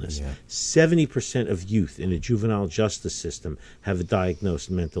mental illness. Yeah. 70% of youth in the juvenile justice system have a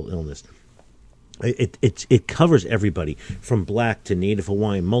diagnosed mental illness. It covers everybody from black to Native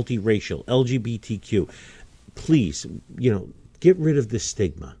Hawaiian, multiracial, LGBTQ. Please, you know, get rid of this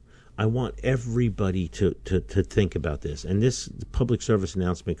stigma. I want everybody to think about this. And this public service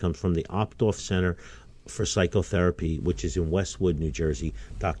announcement comes from the Optoff Center for Psychotherapy, which is in Westwood, New Jersey.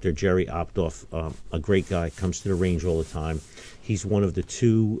 Dr. Jerry Optoff, a great guy, comes to the range all the time. He's one of the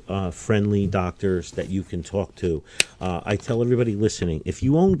two friendly doctors that you can talk to. I tell everybody listening, if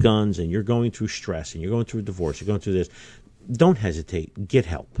you own guns and you're going through stress and you're going through a divorce, you're going through this, don't hesitate. Get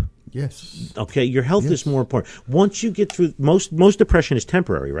help. Yes. Okay, your health is more important. Once you get through, most depression is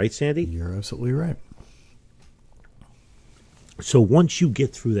temporary, right, Sandy? You're absolutely right. So once you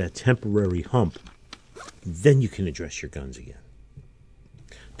get through that temporary hump, then you can address your guns again.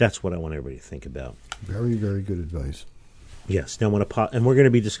 That's what I want everybody to think about. Very, very good advice. Yes. Now, and we're going to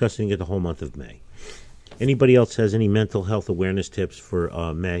be discussing it the whole month of May. Anybody else has any mental health awareness tips for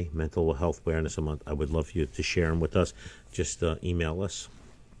May, Mental Health Awareness Month? I would love you to share them with us. Just email us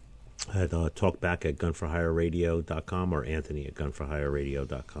at talkback@gunforhireradio.com or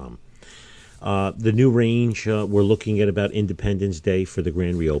Anthony@gunforhireradio.com. The new range, we're looking at about Independence Day for the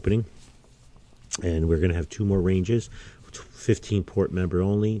grand reopening. And we're going to have 2 more ranges, 15 port member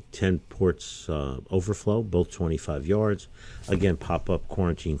only, 10 ports overflow, both 25 yards. Again, pop-up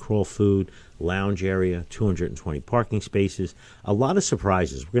quarantine crawl food, lounge area, 220 parking spaces. A lot of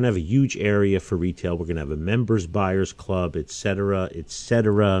surprises. We're going to have a huge area for retail. We're going to have a members buyers club, et cetera, et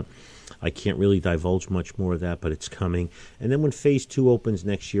cetera. I can't really divulge much more of that, but it's coming. And then when Phase 2 opens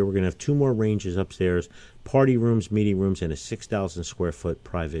next year, we're going to have 2 more ranges upstairs, party rooms, meeting rooms, and a 6,000 square foot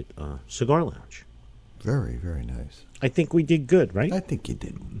private cigar lounge. Very, very nice. I think we did good, right? I think you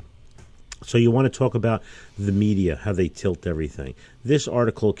did. So you want to talk about the media, how they tilt everything. This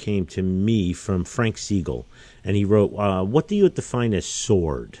article came to me from Frank Siegel, and he wrote, what do you define as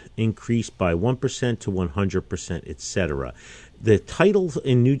soared? Increased by 1% to 100%, etc. The title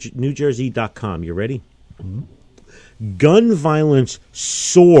in NewJersey.com, you ready? Mm-hmm. Gun violence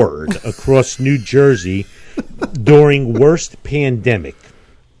soared across New Jersey during worst pandemic.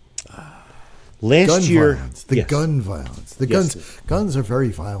 Last year, violence, yes. Gun violence. Guns are very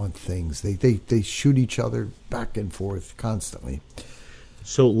violent things. They shoot each other back and forth constantly.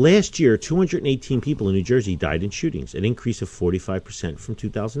 So last year, 218 people in New Jersey died in shootings, an increase of 45% from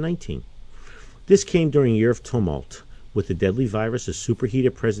 2019. This came during a year of tumult with the deadly virus, a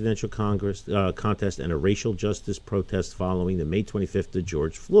superheated presidential contest, and a racial justice protest following the May 25th of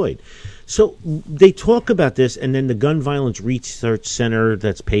George Floyd. So they talk about this, and then the Gun Violence Research Center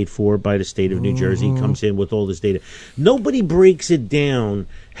that's paid for by the state of New Jersey comes in with all this data. Nobody breaks it down.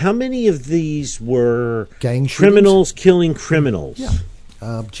 How many of these were gang criminals killing criminals? Yeah.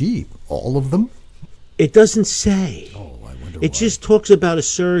 All of them? It doesn't say. Oh, I wonder It why. just talks about a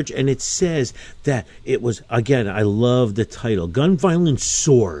surge, and it says that it was, again, I love the title, Gun Violence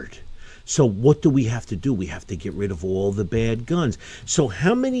Soared. So what do we have to do? We have to get rid of all the bad guns. So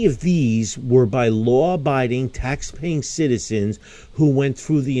how many of these were by law-abiding, tax-paying citizens who went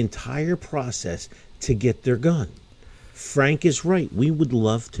through the entire process to get their gun? Frank is right. We would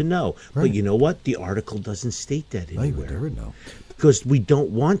love to know. Right. But you know what? The article doesn't state that anywhere. I would never know. Because we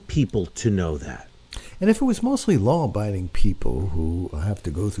don't want people to know that. And if it was mostly law-abiding people who have to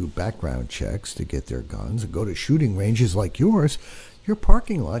go through background checks to get their guns and go to shooting ranges like yours, your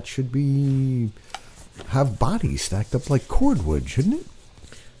parking lot should have bodies stacked up like cordwood, shouldn't it?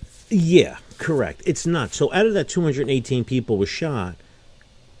 Yeah, correct. It's not. So out of that 218 people were shot,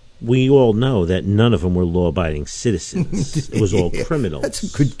 we all know that none of them were law-abiding citizens. It was all criminals. That's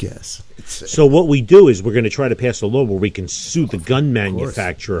a good guess. So what we do is we're going to try to pass a law where we can sue the gun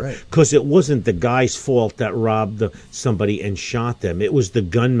manufacturer because it wasn't the guy's fault that robbed somebody and shot them. It was the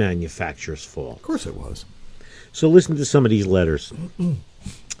gun manufacturer's fault. Of course it was. So listen to some of these letters.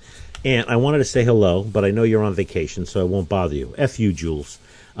 And I wanted to say hello, but I know you're on vacation, so I won't bother you. F you, Jules.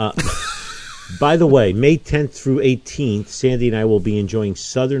 By the way, May 10th through 18th, Sandy and I will be enjoying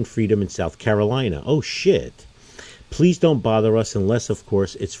Southern freedom in South Carolina. Oh, shit. Please don't bother us unless, of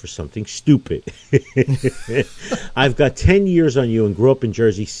course, it's for something stupid. I've got 10 years on you and grew up in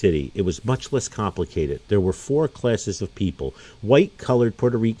Jersey City. It was much less complicated. There were 4 classes of people: white, colored,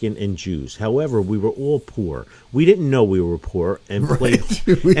 Puerto Rican, and Jews. However, we were all poor. We didn't know we were poor and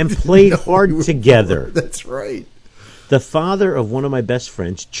played hard together. That's right. The father of one of my best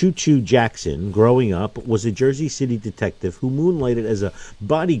friends, Choo Choo Jackson, growing up, was a Jersey City detective who moonlighted as a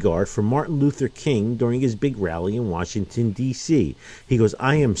bodyguard for Martin Luther King during his big rally in Washington, D.C. He goes,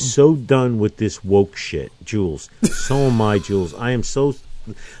 I am so done with this woke shit, Jules. So am I, Jules. I am so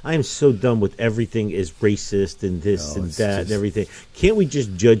done with everything is racist and this and that and everything. Can't we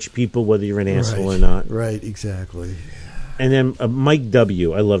just judge people whether you're an asshole or not? Right, exactly. And then Mike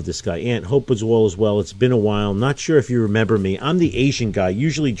W. I love this guy. Aunt, hope it's all as well. It's been a while. Not sure if you remember me. I'm the Asian guy,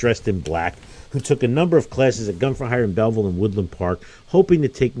 usually dressed in black, who took a number of classes at Gun for Hire in Belleville and Woodland Park, hoping to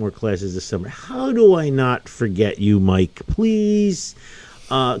take more classes this summer. How do I not forget you, Mike? Please.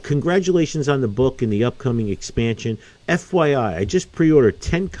 Congratulations on the book and the upcoming expansion. FYI, I just pre-ordered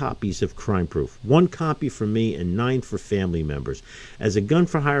 10 copies of Crime Proof, 1 copy for me and 9 for family members. As a Gun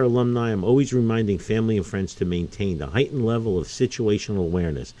for Hire alumni, I'm always reminding family and friends to maintain the heightened level of situational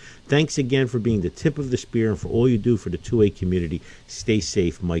awareness. Thanks again for being the tip of the spear and for all you do for the 2A community. Stay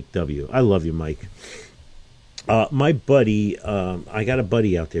safe, Mike W. I love you, Mike. My buddy, I got a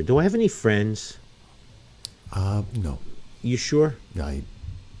buddy out there. Do I have any friends? No. You sure?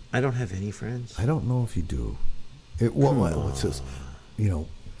 I don't have any friends. I don't know if you do. It's just,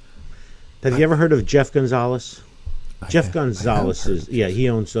 Have you ever heard of Jeff Gonzalez? Jeff Gonzalez he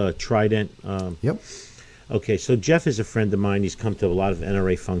owns Trident. Yep. Okay, so Jeff is a friend of mine. He's come to a lot of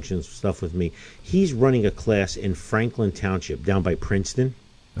NRA functions, stuff with me. He's running a class in Franklin Township down by Princeton.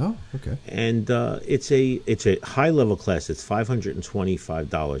 Oh, okay. And it's a high level class. It's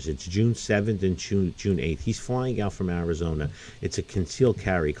 $525. It's June 7th and June 8th. He's flying out from Arizona. It's a concealed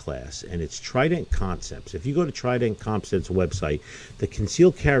carry class, and it's Trident Concepts. If you go to Trident Concepts website, the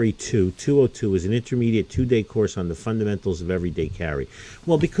Concealed Carry 202 is an intermediate 2-day course on the fundamentals of everyday carry.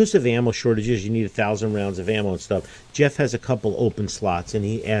 Well, because of ammo shortages, you need 1,000 rounds of ammo and stuff. Jeff has a couple open slots, and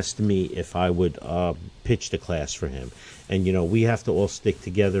he asked me if I would pitch the class for him. And, we have to all stick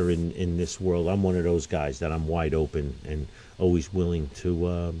together in this world. I'm one of those guys that I'm wide open and always willing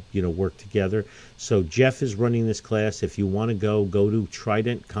to, work together. So Jeff is running this class. If you want to go to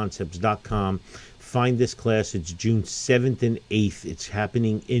tridentconcepts.com. Find this class. It's June 7th and 8th. It's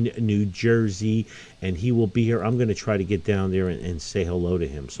happening in New Jersey, and he will be here. I'm going to try to get down there and say hello to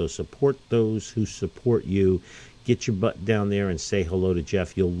him. So support those who support you. Get your butt down there and say hello to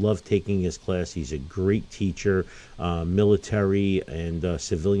Jeff. You'll love taking his class. He's a great teacher, military and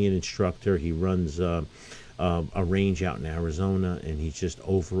civilian instructor. He runs a range out in Arizona, and he's just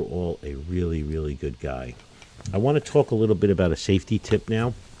overall a really, really good guy. I want to talk a little bit about a safety tip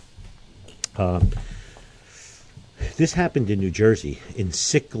now. This happened in New Jersey, in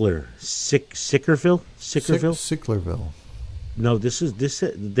Sicklerville. No,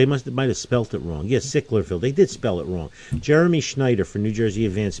 they might have spelt it wrong. Yes, Sicklerville. They did spell it wrong. Jeremy Schneider for New Jersey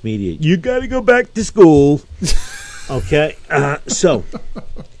Advanced Media. You got to go back to school. Okay, so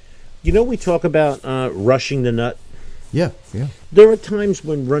we talk about rushing the nut. Yeah. There are times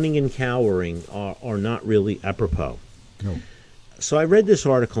when running and cowering are not really apropos. No. So I read this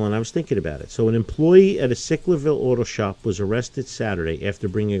article and I was thinking about it. So an employee at a Sicklerville auto shop was arrested Saturday after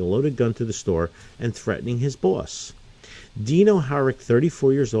bringing a loaded gun to the store and threatening his boss. Dino Harick,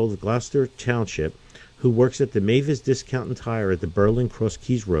 34 years old of Gloucester Township, who works at the Mavis Discount and Tire at the Berlin Cross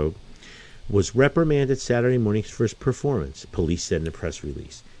Keys Road, was reprimanded Saturday morning for his performance, police said in a press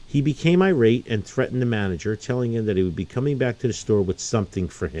release. He became irate and threatened the manager, telling him that he would be coming back to the store with something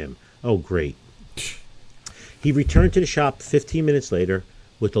for him. Oh, great. He returned to the shop 15 minutes later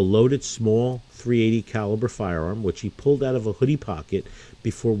with a loaded small .380 caliber firearm, which he pulled out of a hoodie pocket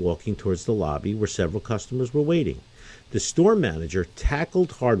before walking towards the lobby where several customers were waiting. The store manager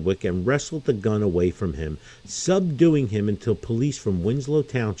tackled Hardwick and wrestled the gun away from him, subduing him until police from Winslow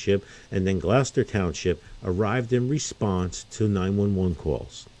Township and then Gloucester Township arrived in response to 911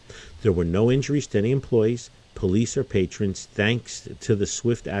 calls. There were no injuries to any employees, police, or patrons thanks to the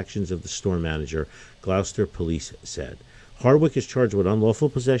swift actions of the store manager, Gloucester police said. Hardwick is charged with unlawful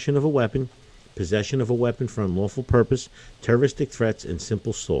possession of a weapon for unlawful purpose, terroristic threats, and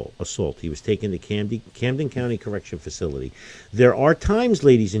simple assault. He was taken to Camden County Correction Facility. There are times,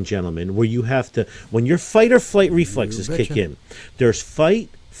 ladies and gentlemen, where you have to, when your fight or flight reflexes kick in, there's fight,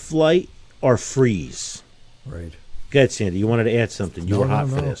 flight, or freeze. Right. Go ahead, Sandy. You wanted to add something. You were hot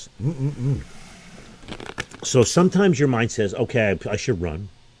for this. So sometimes your mind says, okay, I should run.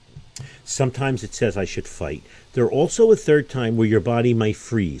 Sometimes it says I should fight. There are also a third time where your body might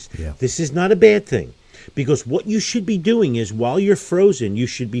freeze. Yeah. This is not a bad thing, because what you should be doing is while you're frozen, you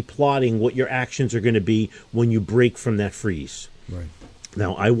should be plotting what your actions are going to be when you break from that freeze. Right.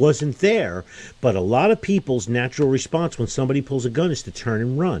 Now, I wasn't there, but a lot of people's natural response when somebody pulls a gun is to turn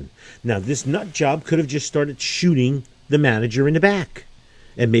and run. Now, this nut job could have just started shooting the manager in the back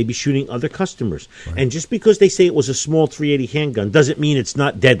and maybe shooting other customers. Right. And just because they say it was a small .380 handgun doesn't mean it's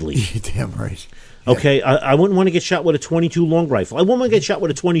not deadly. Damn right. Okay, I wouldn't want to get shot with a .22 long rifle. I wouldn't want to get shot with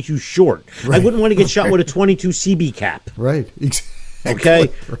a .22 short. Right. I wouldn't want to get shot with a .22 CB cap. Right. Okay,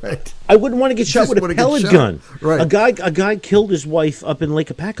 right. I wouldn't want to get shot with a pellet gun. Right. A guy killed his wife up in Lake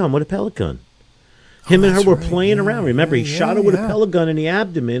Apacon with a pellet gun. Him and her were playing around. Remember, he shot her with a pellet gun in the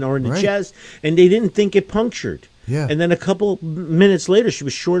abdomen or in the chest, and they didn't think it punctured. Yeah. And then a couple minutes later, she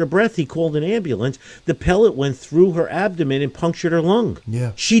was short of breath. He called an ambulance. The pellet went through her abdomen and punctured her lung.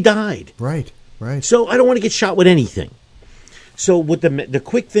 Yeah. She died. Right. Right. So I don't want to get shot with anything. So with the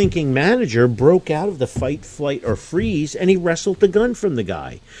quick thinking manager broke out of the fight, flight, or freeze, and he wrestled the gun from the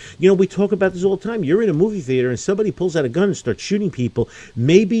guy. You know, we talk about this all the time. You're in a movie theater and somebody pulls out a gun and starts shooting people.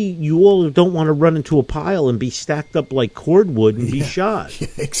 Maybe you all don't want to run into a pile and be stacked up like cordwood and be shot. Yeah,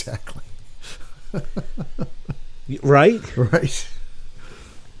 exactly. Right? Right.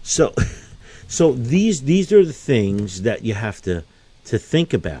 So these are the things that you have to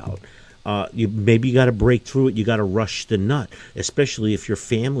think about. Maybe you got to break through it. You got to rush the nut, especially if your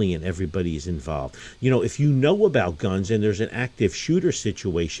family and everybody is involved. You know, if you know about guns and there's an active shooter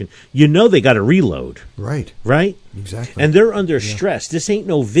situation, you know they got to reload. Right. Right? Exactly. And they're under stress. This ain't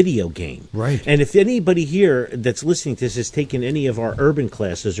no video game. Right. And if anybody here that's listening to this has taken any of our urban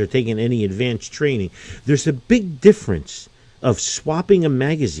classes or taken any advanced training, there's a big difference of swapping a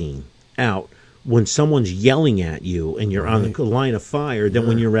magazine out when someone's yelling at you and you're on the line of fire than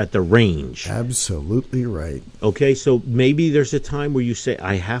when you're at the range. Absolutely right. Okay, so maybe there's a time where you say,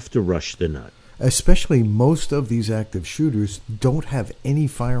 I have to rush the nut. Especially most of these active shooters don't have any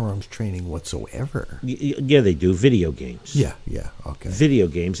firearms training whatsoever. Yeah, they do. Video games. Yeah, okay. Video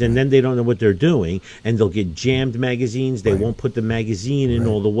games, and then they don't know what they're doing, and they'll get jammed magazines. They won't put the magazine in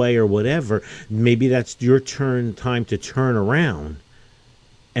all the way or whatever. Maybe that's your time to turn around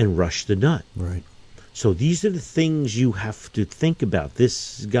and rush the nut. Right. So these are the things you have to think about.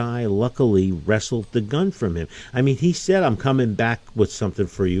 This guy luckily wrestled the gun from him. I mean, he said, I'm coming back with something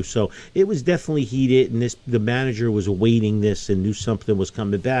for you. So it was definitely heated, and the manager was awaiting this and knew something was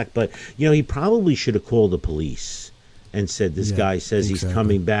coming back. But, you know, he probably should have called the police and said, this guy says he's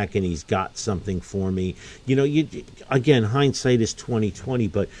coming back and he's got something for me. You know, again, hindsight is 20/20,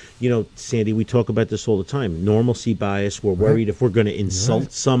 but, you know, Sandy, we talk about this all the time. Normalcy bias. We're worried if we're going to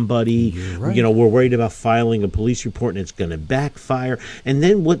insult somebody. You know, we're worried about filing a police report and it's going to backfire. And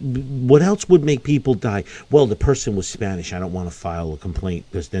then what else would make people die? Well, the person was Spanish. I don't want to file a complaint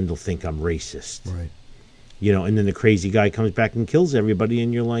because then they'll think I'm racist. Right. You know, and then the crazy guy comes back and kills everybody,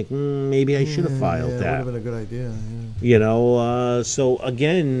 and you're like, maybe I should have filed that. That would have been a good idea. Yeah. You know, so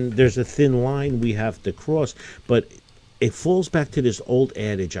again, there's a thin line we have to cross, but it falls back to this old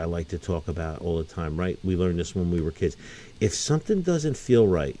adage I like to talk about all the time, right? We learned this when we were kids. If something doesn't feel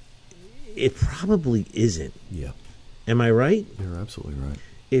right, it probably isn't. Yeah. Am I right? You're absolutely right.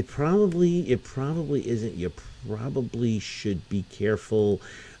 It probably isn't. You probably should be careful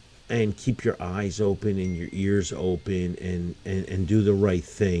and keep your eyes open and your ears open and do the right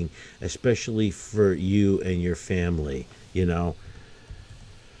thing, especially for you and your family, you know.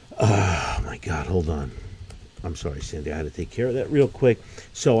 Oh, my God, hold on. I'm sorry, Sandy, I had to take care of that real quick.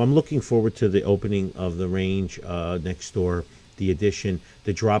 So I'm looking forward to the opening of the range next door, the addition.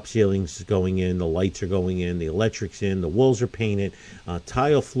 The drop ceilings going in, the lights are going in, the electric's in, the walls are painted,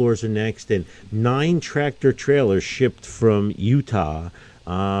 tile floors are next, and 9 tractor trailers shipped from Utah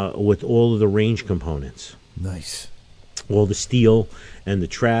with all of the range components. Nice. All the steel and the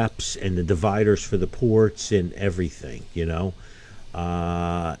traps and the dividers for the ports and everything, you know.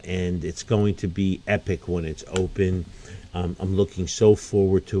 And it's going to be epic when it's open. I'm looking so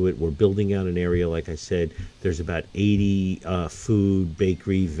forward to it. We're building out an area, like I said. There's about 80 food,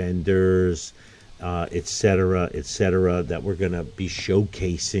 bakery vendors, et cetera, that we're going to be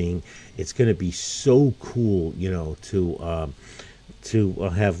showcasing. It's going to be so cool, you know, to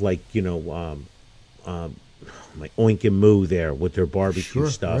have, like, you know, like Oink and Moo there with their barbecue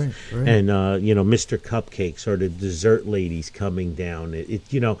stuff, right. And you know, Mr. Cupcakes or the dessert ladies coming down.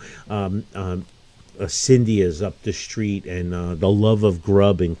 You know, Cynthia's up the street, and the Love of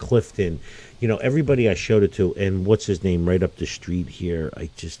Grub in Clifton. Everybody I showed it to, and what's his name right up the street here? I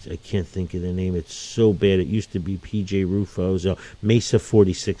can't think of the name. It's so bad. It used to be PJ Rufo's. Mesa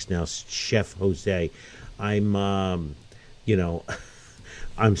 46 now, Chef Jose. I'm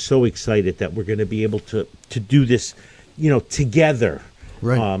I'm so excited that we're going to be able to do this, together.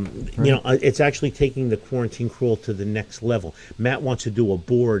 Right. It's actually taking the Quarantine Crawl to the next level. Matt wants to do a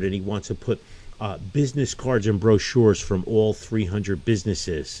board, and he wants to put business cards and brochures from all 300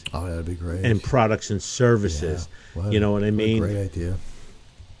 businesses. Oh, that'd be great. And products and services. Yeah. Wow. You know what I mean? Great idea.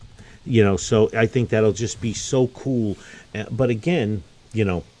 So I think that'll just be so cool. But again,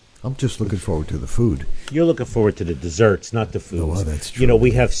 I'm just looking forward to the food. You're looking forward to the desserts, not the foods. Oh, well, that's true. We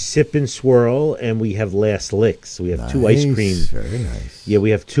have Sip and Swirl, and we have Last Licks. We have two ice cream. Very nice. Yeah,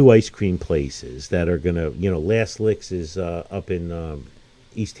 we have two ice cream places that are going to, Last Licks is up in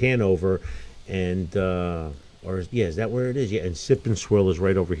East Hanover, and, is that where it is? Yeah, and Sip and Swirl is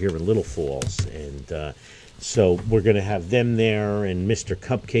right over here in Little Falls. And so we're going to have them there, and Mr.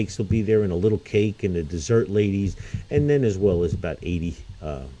 Cupcakes will be there, and a little cake, and the dessert ladies, and then as well as about 80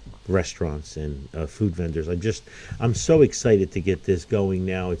 restaurants and food vendors. I'm so excited to get this going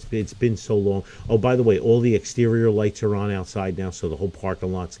now. It's been so long. Oh, by the way, all the exterior lights are on outside now, so the whole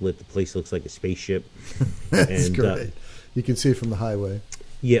parking lot's lit. The place looks like a spaceship. That's great. You can see it from the highway.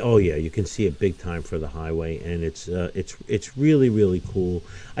 Yeah, oh yeah, you can see it big time for the highway, and it's really, really cool.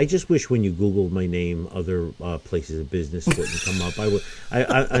 I just wish when you Googled my name, other places of business wouldn't come up. I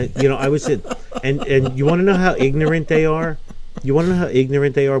would say, and you want to know how ignorant they are? You want to know how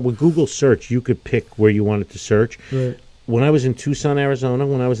ignorant they are? With Google search, you could pick where you wanted to search. Right. When I was in Tucson, Arizona,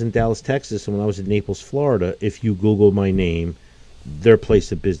 when I was in Dallas, Texas, and when I was in Naples, Florida, if you Google my name, their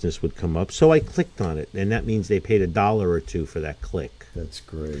place of business would come up. So I clicked on it, and that means they paid $1 or $2 for that click. That's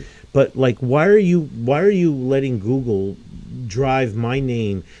great. But why are you letting Google drive my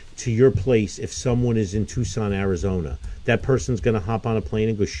name to your place if someone is in Tucson, Arizona? That person's going to hop on a plane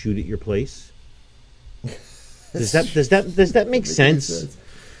and go shoot at your place? Does that make sense?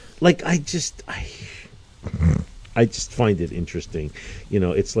 I just find it interesting.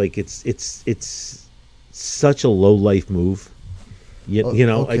 It's like it's such a low life move. Okay.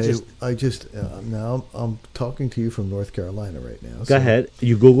 Now I'm talking to you from North Carolina right now. Go ahead.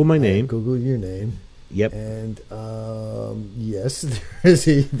 You Google my name. Google your name. Yep. And yes,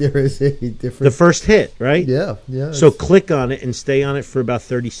 there is a different. The first hit, right? Yeah. So click on it and stay on it for about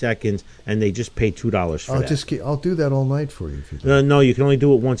 30 seconds, and they just pay $2 for that. I'll do that all night for you. If you do. No, you can only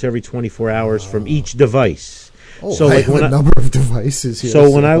do it once every 24 hours from each device. Oh, so I have a number of devices here. So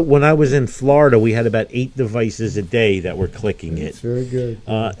when I was in Florida, we had about 8 devices a day that were clicking it. That's very good.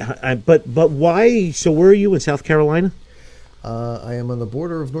 But why? So where are you, in South Carolina? I am on the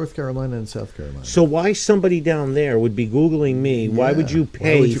border of North Carolina and South Carolina. So why somebody down there would be Googling me? Yeah. Why would you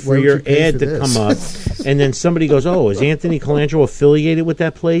pay for your ad to come up? And then somebody goes, "Oh, is Anthony Colangelo affiliated with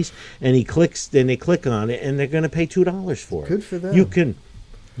that place?" And they click on it, and they're going to pay $2 for it. Good for them. You can.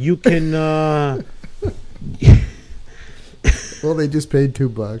 Well, they just paid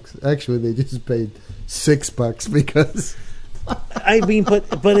 $2. Actually, they just paid $6 because. I mean, but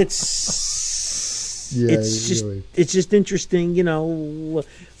it's. Yeah, it's just interesting,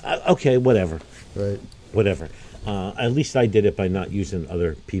 okay, whatever. Right. Whatever. At least I did it by not using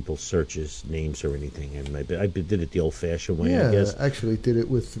other people's searches, names, or anything. And I did it the old-fashioned way, I guess. Yeah, actually did it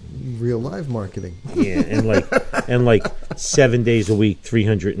with real live marketing. Yeah, and 7 days a week,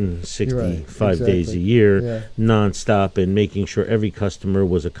 365 days a year, nonstop, and making sure every customer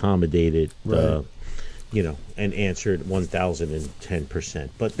was accommodated. Right. And answered 1,010%.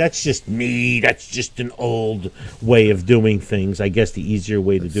 But that's just me. That's just an old way of doing things. I guess the easier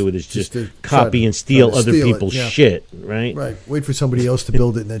way to do it is just to copy and steal other people's shit, right? Right. Wait for somebody else to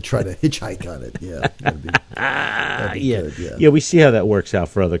build it and then try to hitchhike on it. Yeah. That'd be good, yeah. We see how that works out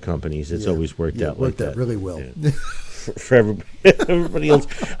for other companies. It's always worked out like that. Worked out really well. Yeah. For everybody else,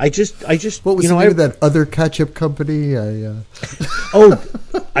 I just what was the name of that other ketchup company?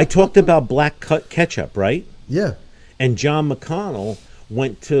 I talked about Black Cut ketchup, right? Yeah. And John McConnell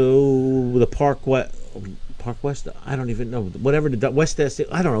went to the Park West. I don't even know, whatever the West Estate.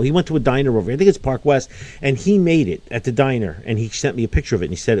 I don't know. He went to a diner over here. I think it's Park West, and he made it at the diner. And he sent me a picture of it,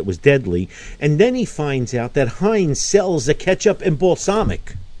 and he said it was deadly. And then he finds out that Heinz sells the ketchup and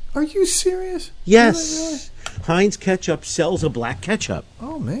balsamic. Are you serious? Yes. Really? Heinz ketchup sells a black ketchup.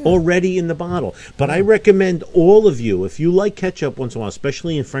 Oh, man. Already in the bottle. But I recommend all of you, if you like ketchup once in a while,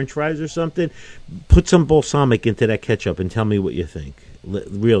 especially in French fries or something, put some balsamic into that ketchup and tell me what you think.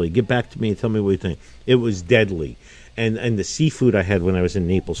 Really, get back to me and tell me what you think. It was deadly. and the seafood I had when I was in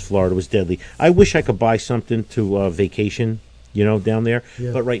Naples, Florida, was deadly. I wish I could buy something to vacation, down there.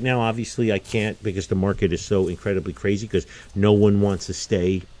 Yeah. But right now, obviously, I can't because the market is so incredibly crazy. Because no one wants to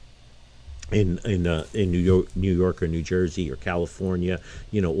stay in New York or New Jersey or California,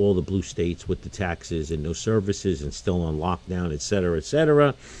 all the blue states with the taxes and no services and still on lockdown, et cetera, et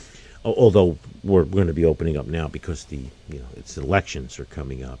cetera. Although we're going to be opening up now because it's elections are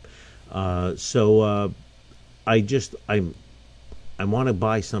coming up. So I want to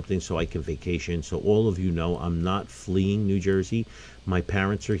buy something so I can vacation. So all of you know I'm not fleeing New Jersey. My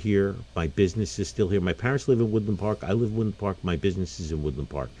parents are here. My business is still here. My parents live in Woodland Park. I live in Woodland Park. My business is in Woodland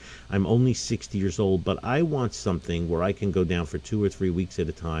Park. I'm only 60 years old, but I want something where I can go down for 2 or 3 weeks at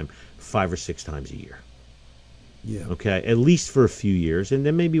a time, 5 or 6 times a year. Yeah. Okay, at least for a few years, and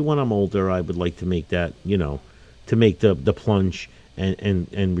then maybe when I'm older, I would like to make that, to make the plunge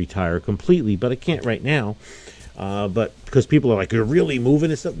and retire completely. But I can't right now. But because people are like, you're really moving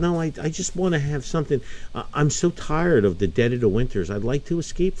and stuff. No, I just want to have something. I'm so tired of the dead of the winters. I'd like to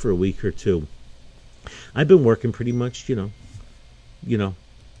escape for a week or two. I've been working pretty much,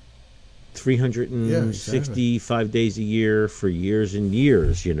 365 days a year for years and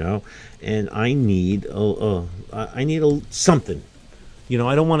years, and I need something.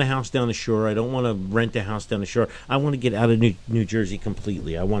 I don't want a house down the shore. I don't want to rent a house down the shore. I want to get out of New Jersey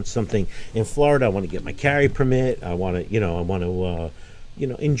completely. I want something in Florida. I want to get my carry permit. I want to,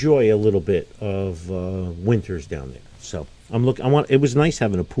 enjoy a little bit of winters down there. So it was nice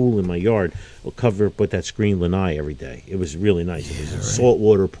having a pool in my yard covered with that screen lanai every day. It was really nice. It was a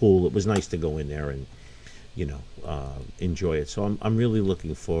saltwater pool. It was nice to go in there and, enjoy it. So I'm really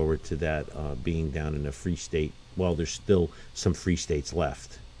looking forward to that, being down in a free state. Well, there's still some free states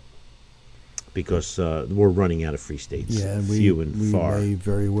left because we're running out of free states. Yeah, and few we and far. may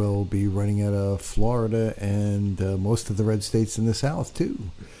very well be running out of Florida and most of the red states in the South too.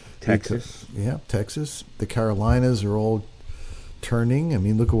 Texas. Texas. The Carolinas are all turning. I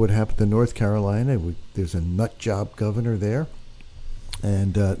mean, look at what happened to North Carolina. There's a nut job governor there,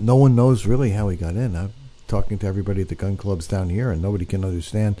 and no one knows really how he got in. I'm talking to everybody at the gun clubs down here, and nobody can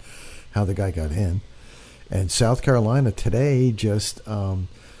understand how the guy got in. And South Carolina today just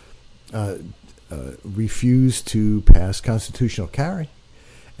refused to pass constitutional carry.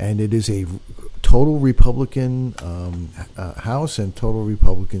 And it is a total Republican House and total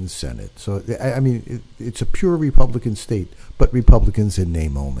Republican Senate. So, I mean, it's a pure Republican state, but Republicans in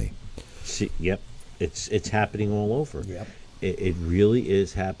name only. Yep. It's happening all over. Yep. It really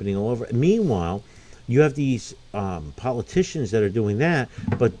is happening all over. Meanwhile, you have these politicians that are doing that,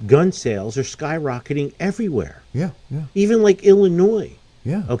 but gun sales are skyrocketing everywhere. Yeah. Even like Illinois.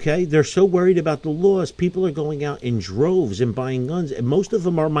 Yeah. Okay? They're so worried about the laws. People are going out in droves and buying guns. And most of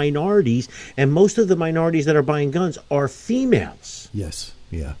them are minorities. And most of the minorities that are buying guns are females. Yes.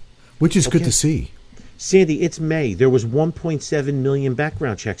 Yeah. Which is good to see. Sandy, it's May. There was 1.7 million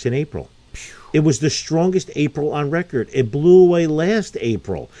background checks in April. It was the strongest April on record. It blew away last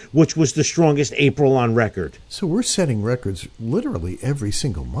April, which was the strongest April on record. So we're setting records literally every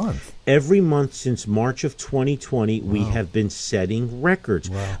single month. Every month since March of 2020, we have been setting records.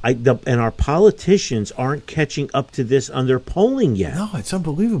 Wow. And our politicians aren't catching up to this on their polling yet. No, it's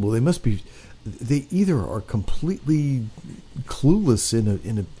unbelievable. They either are completely clueless in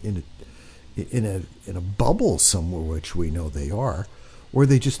a bubble somewhere, which we know they are, or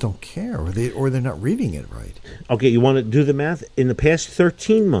they just don't care, or they're not reading it right. Okay, you want to do the math? In the past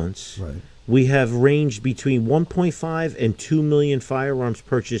 13 months, right, we have ranged between 1.5 and 2 million firearms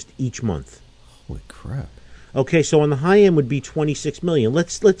purchased each month. Holy crap. Okay, so on the high end would be 26 million.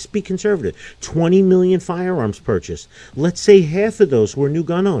 Let's be conservative. 20 million firearms purchased. Let's say half of those were new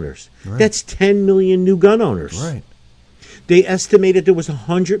gun owners. Right. That's 10 million new gun owners. Right. They estimated there was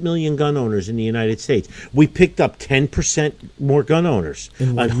 100 million gun owners in the United States. We picked up 10% more gun owners.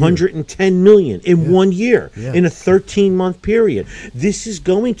 In 110 million in 1 year, Yeah. in a 13-month period. This is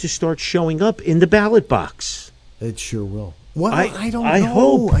going to start showing up in the ballot box. It sure will. Well, I don't I know.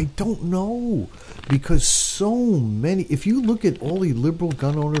 hope. I don't know. Because so many, if you look at all the liberal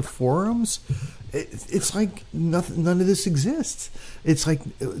gun owner forums, it's like nothing, none of this exists. It's like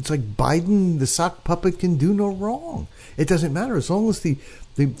Biden, the sock puppet, can do no wrong. It doesn't matter as long as the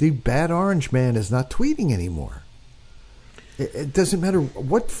bad orange man is not tweeting anymore. It doesn't matter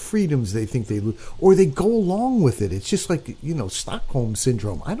what freedoms they think they lose, or they go along with it. It's just like, Stockholm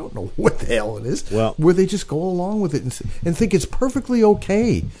syndrome. I don't know what the hell it is. Well, where they just go along with it and think it's perfectly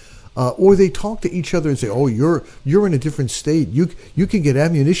okay. Or they talk to each other and say, "Oh, you're in a different state. You can get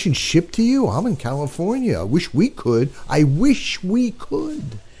ammunition shipped to you. I'm in California. I wish we could.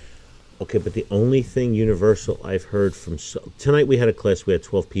 Okay, but the only thing universal I've heard from... tonight we had a class, we had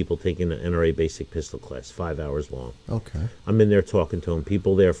 12 people taking an NRA basic pistol class, 5 hours long. Okay. I'm in there talking to them.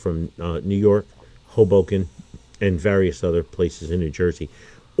 People there from New York, Hoboken, and various other places in New Jersey.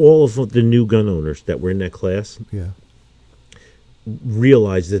 All of the new gun owners that were in that class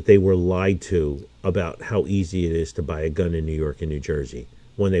realized that they were lied to about how easy it is to buy a gun in New York and New Jersey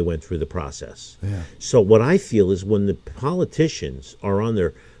when they went through the process. Yeah. So what I feel is when the politicians are on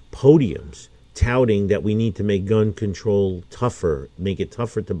their podiums touting that we need to make gun control tougher, make it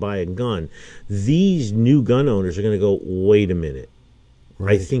tougher to buy a gun, these new gun owners are going to go, wait a minute.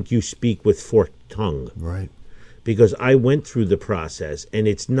 Right. I think you speak with forked tongue. Right. Because I went through the process, and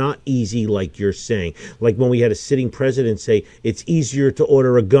it's not easy like you're saying. Like when we had a sitting president say, it's easier to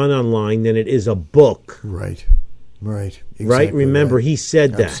order a gun online than it is a book. Right. Right. Exactly Right? Remember, he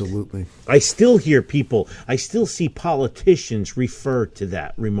said that. Absolutely. I still hear people, I still see politicians refer to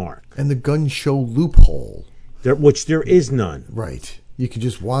that remark. And the gun show loophole. Which there is none. Right. You could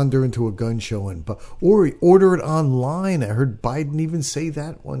just wander into a gun show or order it online. I heard Biden even say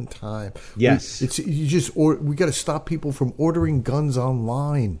that one time. Yes. We got to stop people from ordering guns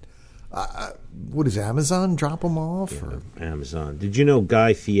online. What is Amazon? Drop them off? Yeah, Amazon. Did you know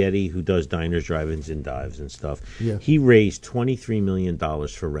Guy Fieri, who does diners, drive-ins, and dives and stuff? Yeah. He raised $23 million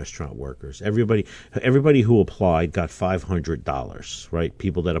for restaurant workers. Everybody who applied got $500, right?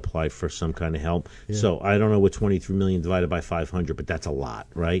 People that applied for some kind of help. Yeah. So I don't know what 23 million divided by 500, but that's a lot,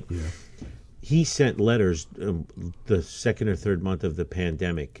 right? Yeah. He sent letters the second or third month of the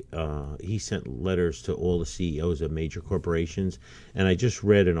pandemic. He sent letters to all the CEOs of major corporations. And I just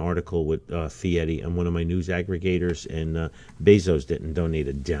read an article with Fieri on one of my news aggregators, and Bezos didn't donate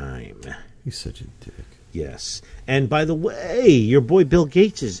a dime. He's such a dick. Yes. And by the way, your boy Bill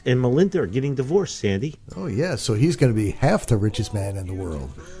Gates and Melinda are getting divorced, Sandy. Oh, yeah. So he's going to be half the richest man in the world.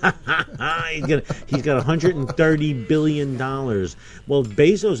 He's got $130 billion. Well,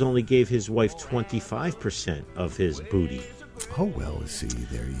 Bezos only gave his wife 25% of his booty. Oh, well, see,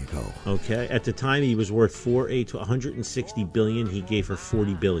 there you go. Okay. At the time, he was worth $160 billion. He gave her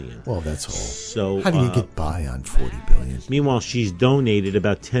 $40 billion. Well, that's all. So how do you get by on $40 billion? Meanwhile, she's donated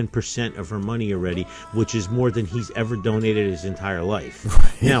about 10% of her money already, which is more than he's ever donated his entire life.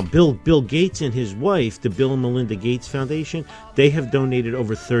 Right. Now, Bill Gates and his wife, the Bill and Melinda Gates Foundation, they have donated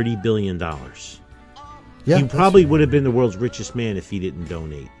over $30 billion. Yeah, he probably would have been the world's richest man if he didn't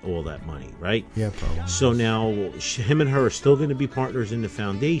donate all that money, right? Yeah, probably. So now him and her are still going to be partners in the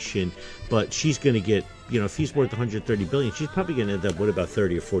foundation, but she's going to get, if he's worth $130 billion, she's probably going to end up with about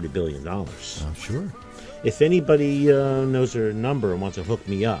 $30 or $40 billion. I'm sure. If anybody knows her number and wants to hook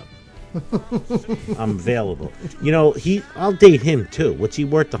me up, I'm available. I'll date him too. What's he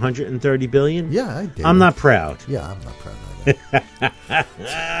worth? $130 billion? Yeah, I date I'm not proud. Yeah, I'm not proud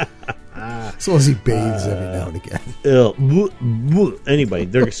either. As long as he bathes every now and again. Anyway,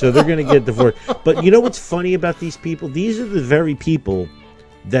 they're going to get divorced. But you know what's funny about these people? These are the very people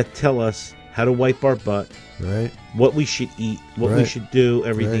that tell us how to wipe our butt, right? What we should eat, what we should do,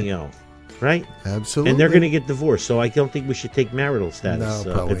 everything else, right? Absolutely. And they're going to get divorced. So I don't think we should take marital status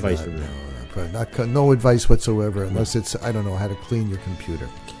advice not, from them. No advice whatsoever, unless it's how to clean your computer.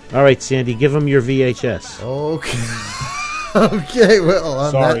 All right, Sandy, give them your VHS. Okay. Okay, well,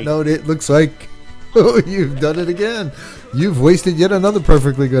 on that note, it looks like you've done it again. You've wasted yet another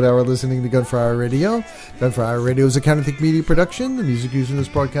perfectly good hour listening to Gun for Hire Radio. Gun for Hire Radio is a Counterfeit Media production. The music used in this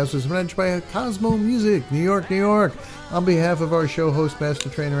broadcast was managed by Cosmo Music, New York, New York. On behalf of our show host, Master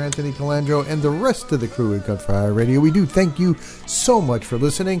Trainer Anthony Calandro, and the rest of the crew at Gun for Hire Radio, we do thank you so much for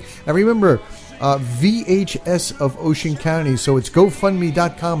listening. And remember, VHS of Ocean County. So it's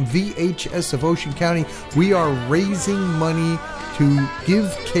GoFundMe.com, VHS of Ocean County. We are raising money to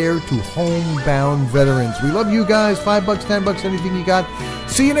give care to homebound veterans. We love you guys. $5, $10, anything you got.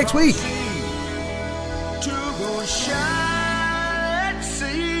 See you next week.